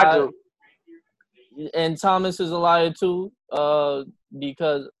I do. And Thomas is a liar too,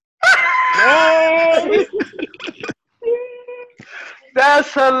 because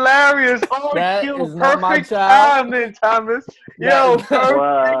That's hilarious. Oh, that yo, is not my perfect child. timing, Thomas. Yo, perfect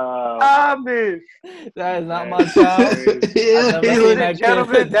timing. That is not my child. I've never seen that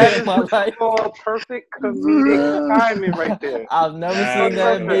gentlemen, kid that in is my life. called perfect comedic timing right there. I've never seen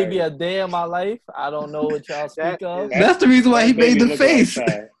that okay. baby a day in my life. I don't know what y'all speak of. That's the reason why he made the face.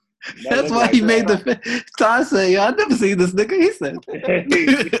 Like That's why he made the face. Ty said, "Yo, I never seen this nigga." He said,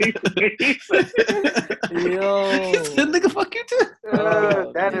 "Yo, he said, nigga, fuck you too."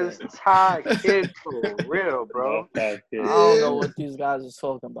 That is Ty Kid for real, bro. I don't know what these guys are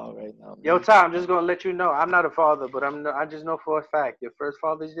talking about right now. Man. Yo, Ty, I'm just gonna let you know. I'm not a father, but I just know for a fact your first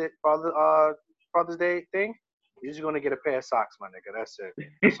Father's Day thing, you're just gonna get a pair of socks, my nigga. That's it.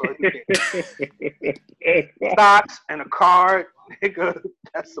 That's all you get. Socks and a card, nigga.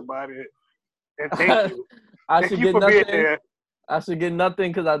 That's about it. And thank you. I should get nothing. I should get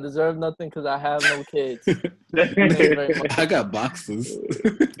nothing because I deserve nothing because I have no kids. I got boxes.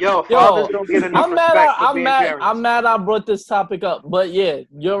 Yo, fathers don't get enough respect for being parents. I'm mad I brought this topic up, but yeah,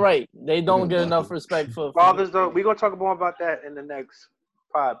 you're right. They don't get enough respect for fathers. Don't. We're gonna talk more about that in the next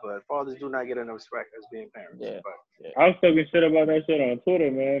pod, but fathers do not get enough respect as being parents. Yeah. I was talking shit about that shit on Twitter,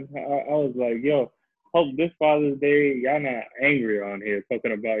 man. I was like, yo, hope this Father's Day y'all not angry on here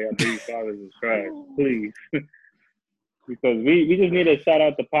talking about y'all baby fathers is trash, please. Because we just need to shout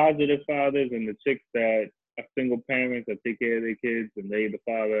out the positive fathers and the chicks that are single parents that take care of their kids and they the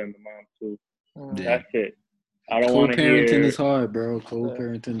father and the mom too. Yeah. That's it. I don't want to hear. Co-parenting is hard, bro.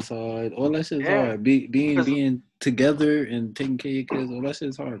 Co-parenting is hard. All that shit is hard. Being together and taking care of your kids, all that shit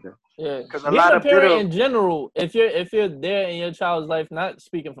is hard, bro. Yeah, because a lot of parent in general, if you're there in your child's life, not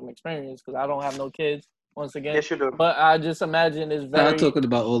speaking from experience, because I don't have no kids. Once again, yes, you do. But I just imagine it's very. I'm talking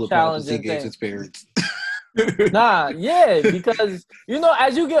about all the problems he gave his parents. Because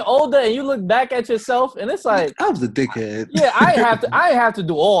as you get older and you look back at yourself and it's like I was a dickhead. Yeah, I have to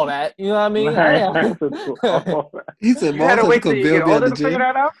do all that. You know what I mean? He said, "You had to wait till you get older to figure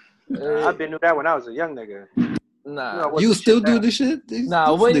that out." I've been doing that when I was a young nigga. Nah, you still do the shit?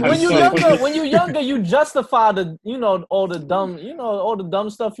 Nah, when you're younger, you justify all the dumb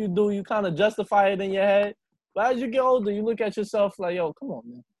stuff you do. You kind of justify it in your head. But as you get older, you look at yourself like, yo, come on,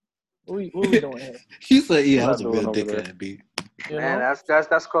 man. What we doing here? He said, "Yeah, I was a real dickhead, B." Man, that's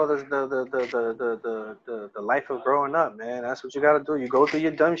called the life of growing up, man. That's what you gotta do. You go through your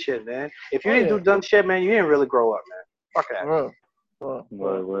dumb shit, man. If you didn't do dumb shit, man, you didn't really grow up, man. Fuck that.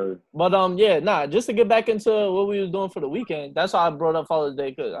 But just to get back into what we was doing for the weekend, that's how I brought up Father's Day,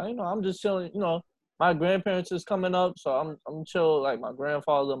 because I'm just chilling. My grandparents is coming up, so I'm chill. Like my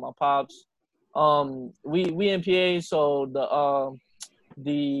grandfather, my pops. We in PA, so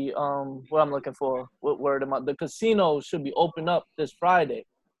the what I'm looking for, what word am I? The casino should be open up this Friday,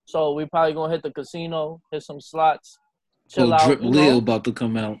 so we probably gonna hit the casino, hit some slots, chill out. Drip Lil about to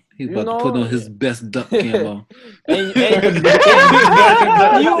come out. He's about to put on his best duck camo. and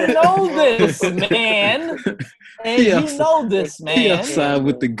you know this, man. And you know this, man. He outside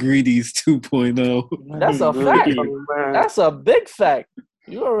with the Greedies 2.0. That's a fact. That's a big fact.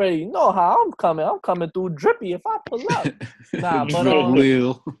 You already know how I'm coming. I'm coming through drippy if I pull up. But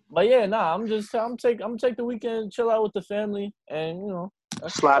yeah, I'm take the weekend, chill out with the family, and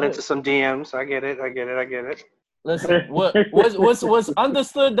slide into some DMs. I get it. Listen, what's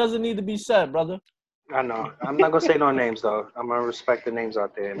understood doesn't need to be said, brother. I know. I'm not gonna say no names though. I'm gonna respect the names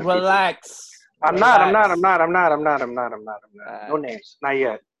out there. Relax. I'm not. No names, not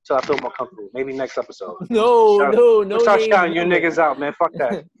yet. So I feel more comfortable. Maybe next episode. No. Start shouting you niggas out, man. Fuck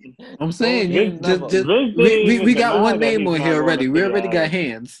that. I'm saying, we got one name on here already. We already got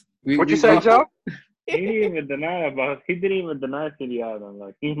hands. What you say, Joe? He didn't even deny City Island.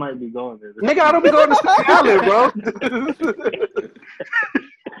 Like he might be going there. Nigga, I don't be going to City Island, bro.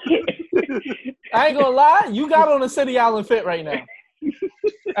 I ain't gonna lie. You got on a City Island fit right now.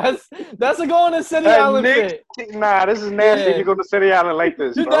 That's a going to City Island fit. Nah, this is nasty. If you go to City Island like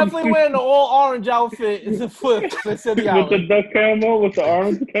this, you definitely wearing the all orange outfit for City Island. With the duck camo, with the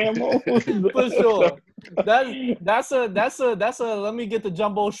orange camo. For sure. That's a let me get the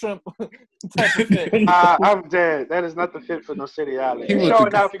jumbo shrimp type of fit. I'm dead. That is not the fit for no City Island. Show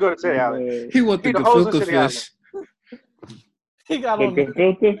it now if you go to City Island. He want the gefilte fish. He got on the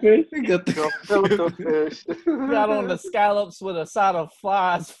filter fish. He got the filter fish. He got on the scallops with a side of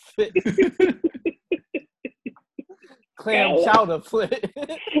flies fit. Clam chowder fit.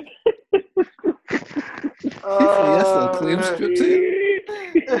 Yes, a clam strip too.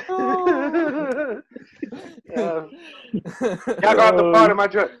 Y'all got the part of my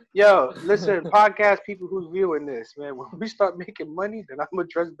dress. Yo, listen, podcast people who's viewing this, man. When we start making money, then I'm gonna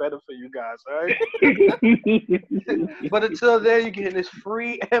dress better for you guys, all right? But until then, you getting this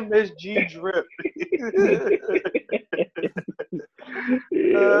free MSG drip.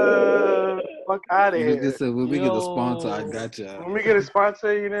 Fuck out of here. When we get a sponsor, I got you. When we get a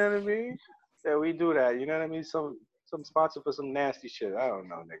sponsor, you know what I mean? Yeah, we do that. You know what I mean? Some sponsor for some nasty shit. I don't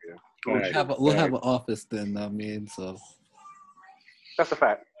know, nigga. We'll have an office then. I mean, so that's a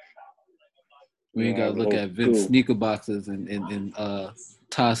fact. We ain't gotta look at Vince sneaker boxes and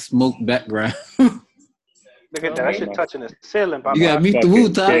Ty Smoke background. Look at that shit touching the ceiling. You gotta meet the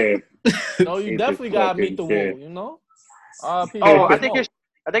Woo, Ty. No, you definitely gotta meet the Woo. You know. I think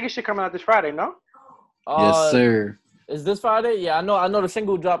it should come out this Friday. No. Yes, sir. Is this Friday? Yeah, I know the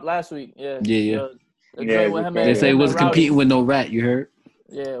single dropped last week. Yeah. They say it was competing with No Rat. You heard?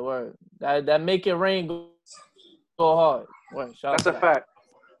 Yeah, word. That Make It Rain go hard. Word, that's a fact.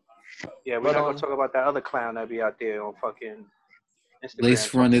 Yeah, we're not gonna talk about that other clown that be out there on fucking Instagram. Lace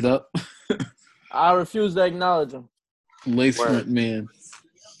fronted up. I refuse to acknowledge him. Lace front man.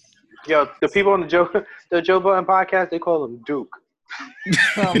 Yo, the people on the Joe Budden podcast, they call him Duke.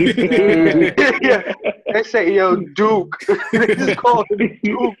 Yeah, they say, yo, Duke. They just call him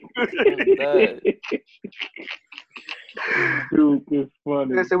Duke. Duke is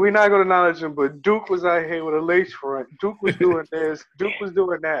funny. They said, we're not going to acknowledge him, but Duke was out here with a lace front. Duke was doing this. Duke was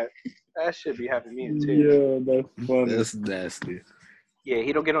doing that. That shit be having me in tears. Yeah, that's funny. That's nasty. Yeah,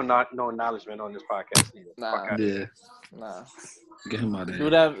 he don't get no acknowledgement on this podcast either. Nah. Get him out of here. Do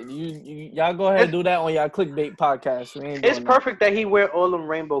that. Y'all go ahead and do that on y'all clickbait podcast. It's perfect that he wear all them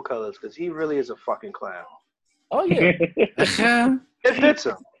rainbow colors because he really is a fucking clown. Oh yeah. It fits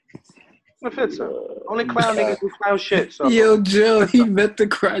him. Only clown niggas do clown shit. So. Yo, Joe, he met the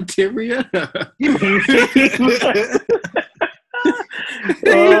criteria. He met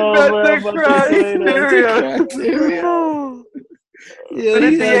the criteria. Yeah,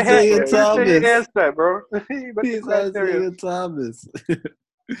 he's Isaiah Thomas. Bro. He's Isaiah Thomas.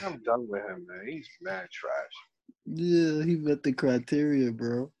 I'm done with him, man. He's mad trash. Yeah, he met the criteria,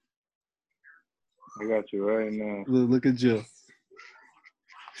 bro. I got you right now. Look at Joe.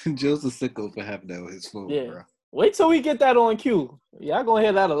 Joe's a sicko for having that on his phone, bro. Wait till we get that on cue. Y'all gonna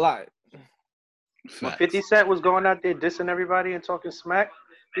hear that a lot. When 50 Cent was going out there dissing everybody and talking smack,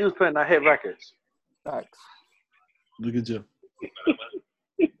 he was putting out hit records. Facts. Look at Joe.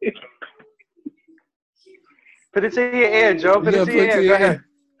 Put it in your ear, Joe. Put it in your ear. Go ahead.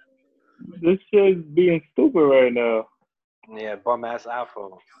 This shit's being stupid right now. Yeah, bum ass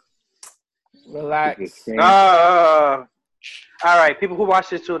iPhone. Relax. All right, people who watch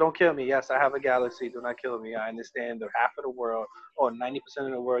this too, don't kill me. Yes, I have a Galaxy. Do not kill me. I understand that half of the world, or 90%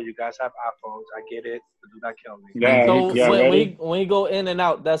 of the world, you guys have iPhones. I get it. But do not kill me. Yeah, so when we go in and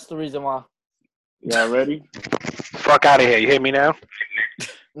out, that's the reason why. Y'all ready? Fuck out of here. You hear me now?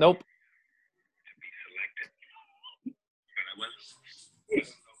 Nope.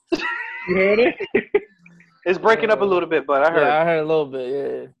 You heard it? It's breaking up a little bit, but I heard. Yeah, I heard a little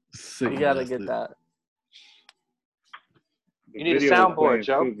bit. Yeah. You gotta get that. You need a soundboard,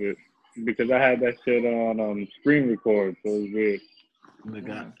 Joe. Stupid, because I had that shit on screen record, so it was weird.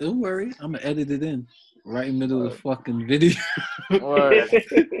 Don't worry, I'm gonna edit it in right in the middle of the fucking video.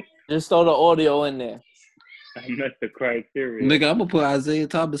 Just throw the audio in there. I met the criteria. Nigga, I'm gonna put Isaiah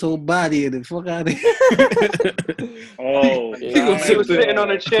Thomas' whole body in it. Fuck out of here. Oh, he was sitting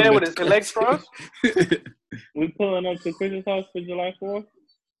on a chair with his legs crossed. We pulling up to Chris's house for July 4th?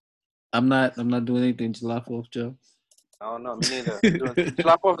 I'm not doing anything July 4th, Joe. I don't know, me neither.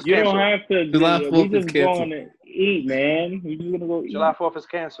 July 4th is canceled. You don't have to. July 4th we just going to eat, man. We just gonna go eat. July 4th is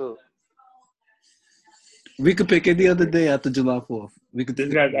canceled. We could pick any other day after July 4th. We could.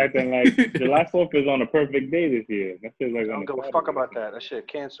 This guy's acting like July 4th is on a perfect day this year. That shit's like I don't give a fuck about that. That shit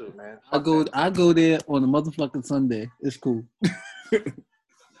canceled, man. I go there on a motherfucking Sunday. It's cool.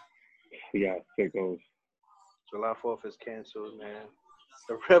 Yeah, sickos. July 4th is canceled, man.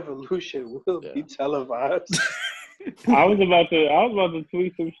 The revolution will be televised. I was about to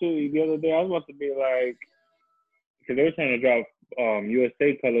tweet some shit the other day. I was about to be like, because they were trying to drop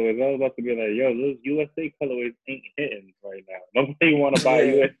USA colorways. I was about to be like, yo, those USA colorways ain't hitting right now. Nobody want to buy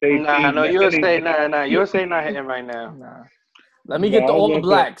USA. USA not hitting right now. Nah. Let me get all the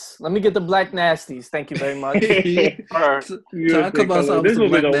blacks. Let me get the black nasties. Thank you very much. Talk about this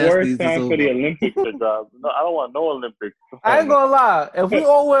will be the worst time for the Olympics to drop. No, I don't want no Olympics. I ain't gonna lie. If we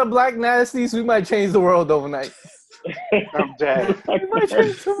all wear black nasties, we might change the world overnight. I'm dead. We might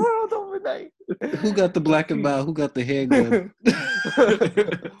change the world overnight. Who got the black and mild? Who got the hair gun?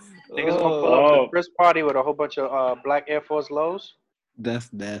 Niggas gonna pull up to the first party with a whole bunch of black Air Force Lows.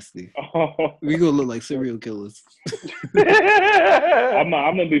 That's nasty. We gonna look like serial killers. I'm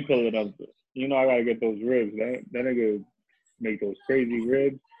gonna be pulling up. You know, I gotta get those ribs. That nigga make those crazy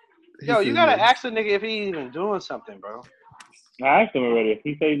ribs. Yo, you gotta ask the nigga if he's even doing something, bro. I asked him already.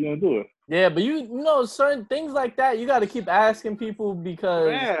 He said he's gonna do it. Yeah, but you know certain things like that, you got to keep asking people because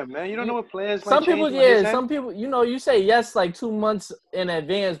yeah, man, you don't know what plans. Some people, some people, you know, you say yes like 2 months in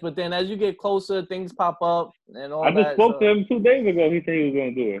advance, but then as you get closer, things pop up and all that. I just spoke to him 2 days ago. He said he was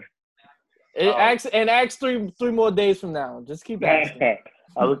gonna do it. Ask three more days from now. Just keep asking.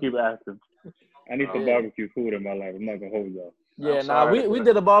 I will keep asking. I need some barbecue food in my life. I'm not gonna hold y'all. Yeah, we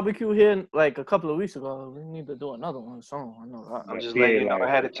did a barbecue here like a couple of weeks ago. We need to do another one soon. I know. I'm just letting you know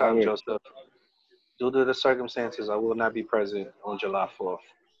ahead of time, Joseph. Due to the circumstances, I will not be present on July 4th.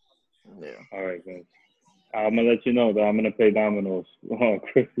 Yeah. All right, guys. I'm gonna let you know that I'm gonna play dominoes on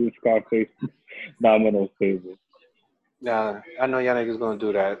Christmas Scarface dominoes table. Nah, I know y'all niggas gonna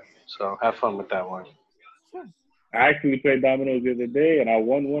do that, so have fun with that one. I actually played dominoes the other day, and I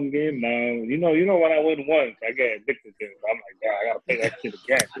won one game. Now, you know when I win once, I get addicted to it. I'm like, God, I gotta play that shit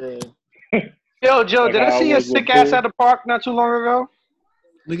again. Yo, Joe, like did I see your sick ass at the park not too long ago?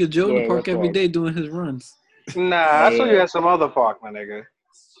 Nigga, Joe in the park every day doing his runs. Nah, I saw you at some other park, my nigga.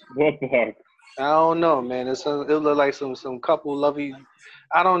 What park? I don't know, man. It looked like some couple lovey.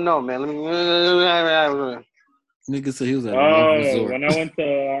 I don't know, man. Nigga said he was at a resort. When I went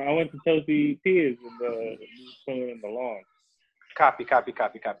to Chelsea Piers in the lawn. Copy. Yeah.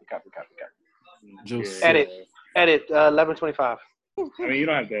 Edit. 11:25. I mean, you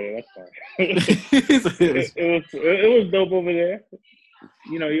don't have to edit. That's fine. it was dope over there.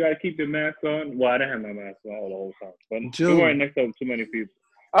 You know, you gotta keep your mask on. Well, I didn't have my mask on all the whole time, but we weren't next to too many people.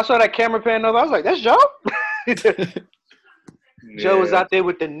 I saw that camera pan over. I was like, "That's Joe." Joe was out there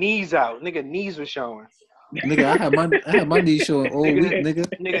with the knees out. Nigga, knees was showing. Nigga, I had my knees showing all week, nigga.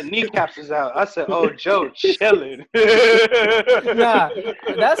 Nigga, kneecaps is out. I said, "Oh, Joe, chilling." Nah,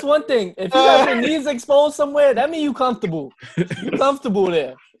 that's one thing. If you got your knees exposed somewhere, that means you comfortable. You comfortable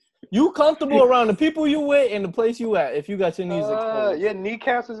there. You comfortable around the people you with and the place you at. If you got your knees exposed, your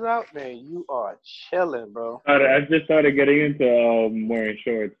kneecaps is out, man. You are chilling, bro. I just started getting into wearing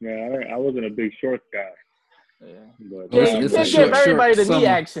shorts, man. I wasn't a big shorts guy. Yeah, you can't give everybody the knee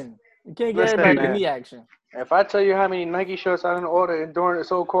action. You can't get everybody the knee action. If I tell you how many Nike shorts I didn't order during this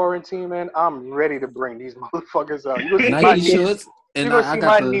whole quarantine, man, I'm ready to bring these motherfuckers out. You Nike shorts, and you're gonna see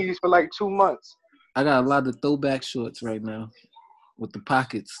my knees for like 2 months. I got a lot of throwback shorts right now with the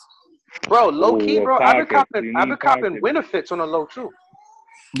pockets. Bro, low key, bro. I've been copping winter fits on the low too.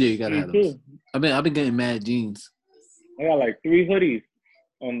 Yeah, you gotta have those. I've been getting mad jeans. I got like 3 hoodies.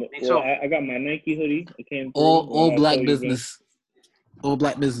 I got my Nike hoodie. It came all black business. All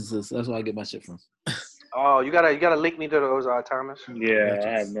black businesses. That's where I get my shit from. Oh, you gotta link me to those, Thomas. Yeah, I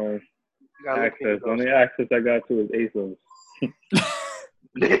have no access. The only access I got to is ASOS.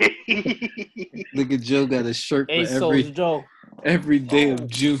 Look at Joe got a shirt for every day of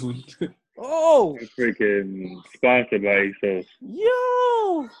June. Oh, I'm freaking sponsored by ASOS.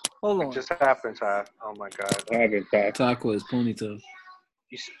 Yo, hold on. What just happened, Ty? Oh my God. What happened, Ty? Taco is ponytail.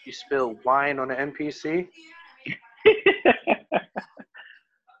 You spilled wine on the NPC?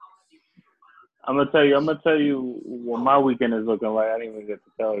 I'm gonna tell you what my weekend is looking like. I didn't even get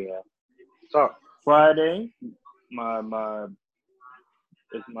to tell you. So Friday, it's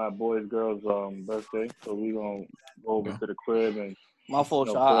my boy's girl's birthday, so we gonna go over to the crib and. My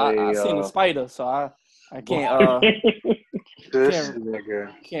fault, I seen the spider, so I can't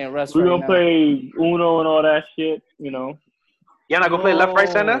can't rest. We gonna play Uno and all that shit, you know. Y'all not gonna play left, right,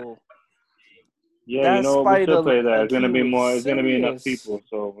 center? Yeah, that you know, we should play that. It's gonna be serious. enough people,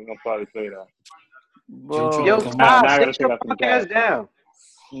 so we're gonna probably play that. Bro. Yo, sit your podcast down.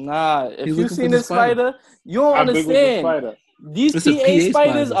 Nah, if you seen this spider, you don't understand. These PA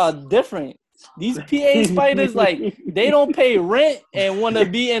spiders are different. These PA spiders, like, they don't pay rent and want to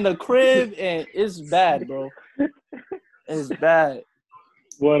be in the crib, and it's bad, bro. It's bad.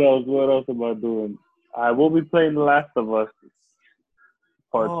 What else am I doing? I will be playing The Last of Us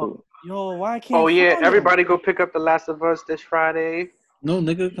Part 2. Yo, why can't? Oh yeah, everybody go pick up The Last of Us this Friday. No,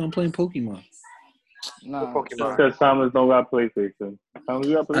 nigga, I'm playing Pokemon. Nah, Pokemon. Because Thomas don't got PlayStation. Thomas,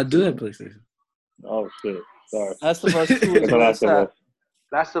 you got PlayStation? I do have PlayStation. Oh shit, sorry. Last of Us 2 is The Last of Us.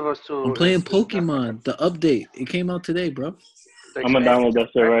 Last of Us 2. I'm playing Pokemon, the update. It came out today, bro. I'm gonna download that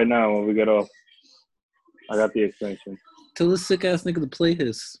shit right now when we get off. I got the extension. Tell this sick ass nigga to play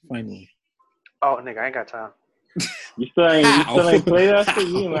his finally. Oh, nigga, I ain't got time. You still ain't play that shit?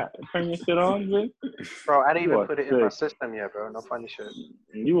 You ain't turn your shit on, Jay? Bro, I didn't even put it in my system yet, bro. No funny shit.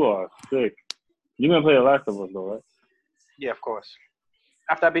 You are sick. You gonna play The Last of Us though, right? Yeah, of course.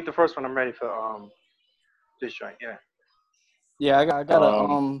 After I beat the first one, I'm ready for this joint. Yeah. Yeah, I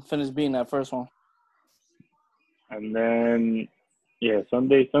gotta finish beating that first one. And then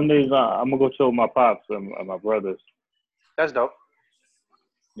Sundays I'm gonna go chill with my pops and my brothers. That's dope.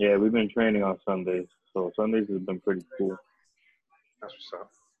 Yeah, we've been training on Sundays, so Sundays has been pretty cool. That's what's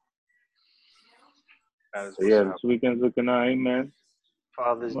up. That is This weekend's looking alright, man.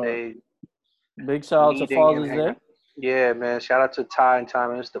 Father's Day. Big shout out to Father's Day. Yeah, man. Shout out to Ty and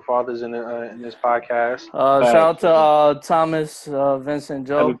Thomas, the fathers in this podcast. Shout out to Thomas, Vincent,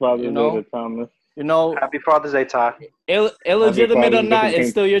 Joe. Happy Father's Day to Thomas. You know, Happy Father's Day, Ty. Illegitimate or not, it's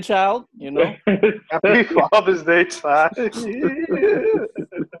still your child. You know. Happy Father's Day, Ty.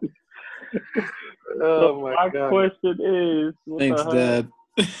 Oh my God. My question is, thanks, Dad.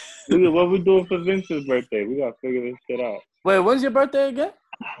 What we doing for Vince's birthday? We gotta figure this shit out. Wait, when's your birthday again?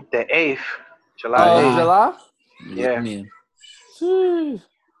 The 8th, July. July. Yeah. Jeez.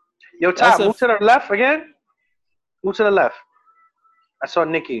 Yo, Ty, move to the left again. Move to the left. I saw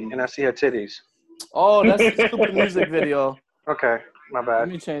Nikki and I see her titties. Oh, that's a stupid music video. Okay, my bad. Let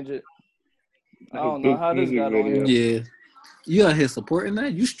me change it. I don't know how this got on here. Yeah. You out here supporting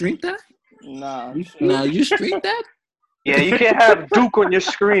that? You streamed that? Nah. You streamed that? Yeah, you can't have Duke on your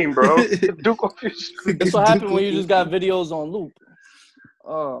screen, bro. Duke on your screen. That's what happened when you just got videos on loop.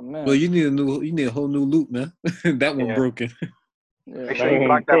 Oh man. Well, you need a whole new loop, man. That one broken. Yeah. Make sure you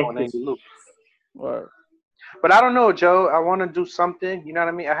block that one and you loop. Right. But I don't know, Joe. I want to do something. You know what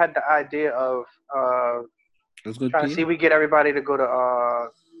I mean? I had the idea of trying to see if we get everybody to go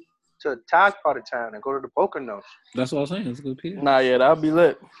to Ty's part of town and go to the Poconos. That's what I was saying. Let's go to Nah, yeah, that'll be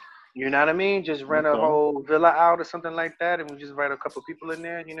lit. You know what I mean? Just rent a whole villa out or something like that, and we just invite a couple people in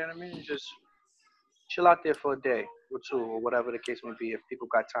there. You know what I mean? Just chill out there for a day or two or whatever the case may be. If people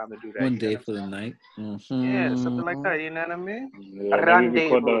got time to do that. One day for the night. Mm-hmm. Yeah, something like that. You know what I mean? Yeah,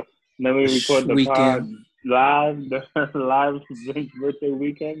 then we record the weekend. Pod live birthday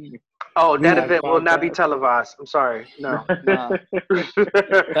weekend. Oh, that event will not be televised. I'm sorry. No. Nah.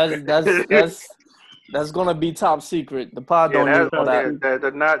 That's gonna be top secret. The pod don't need all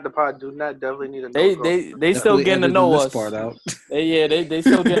that. The pod do not definitely need a They still getting to know us. Part out. They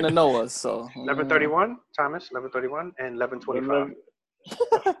still getting to know us. So 11:31, Thomas. 11:31 and 11:25.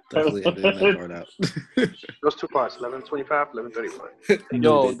 Definitely editing that part out. Those two parts, 11:25, 11:31.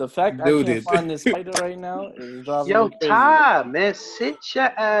 Yo, the fact I can't find this spider right now is driving me crazy. Ty, man, sit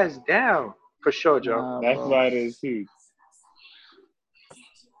your ass down for sure, Joe. That spider is huge.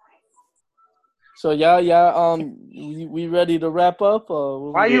 So y'all, we ready to wrap up?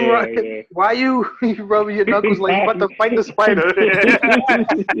 Or why you rubbing your knuckles like you about to fight the spider?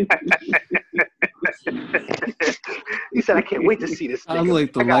 He said, "I can't wait to see this." I'm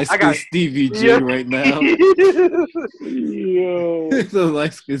like the light-skinned Stevie J right now. Yo, the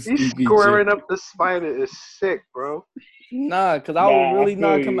light-skinned Stevie J. Squaring up the spider is sick, bro. Nah, cause I would really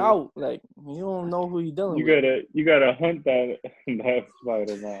knock him out. Like you don't know who you dealing with. You gotta hunt that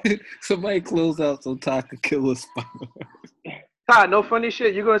spider now. Somebody close out so Ty could kill a spider. Ty, no funny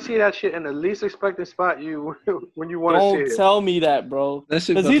shit. You're gonna see that shit in the least expected spot when you want to see it. Don't tell me that, bro. That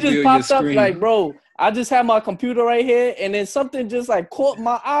shit cause he just popped up like, bro. I just had my computer right here, and then something just like caught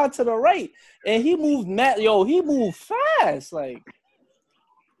my eye to the right, and he moved he moved fast, like.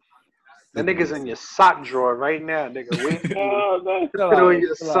 That nigga's in your sock drawer right now, nigga. Wait, put on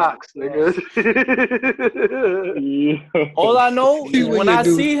your socks, nigga. All I know is when I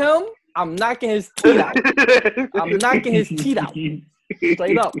see him, I'm knocking his teeth out.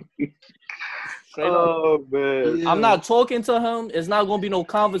 Straight up. Oh, man. Yeah. I'm not talking to him. It's not going to be no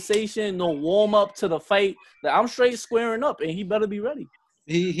conversation, no warm-up to the fight. I'm straight squaring up, and he better be ready.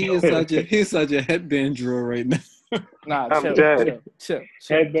 He's such a headband drawer right now. Nah, chill.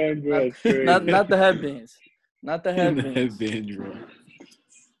 Headband drawer. Not the headbands. Not the headbands. Headband drawer.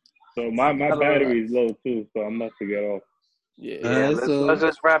 So my battery is low, too, so I'm about to get off. Yeah. Let's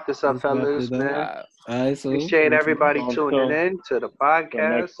just wrap this up, fellas, man. Appreciate everybody tuning in to the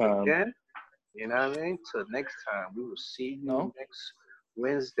podcast again. You know what I mean? Till next time. We will see you next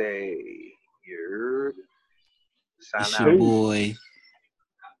Wednesday. It's your boy.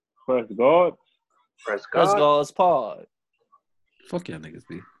 Press God. Press God's pod. Fuck y'all niggas,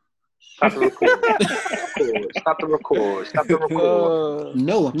 B. Stop the record. Stop the record.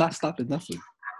 No, I'm not stopping nothing.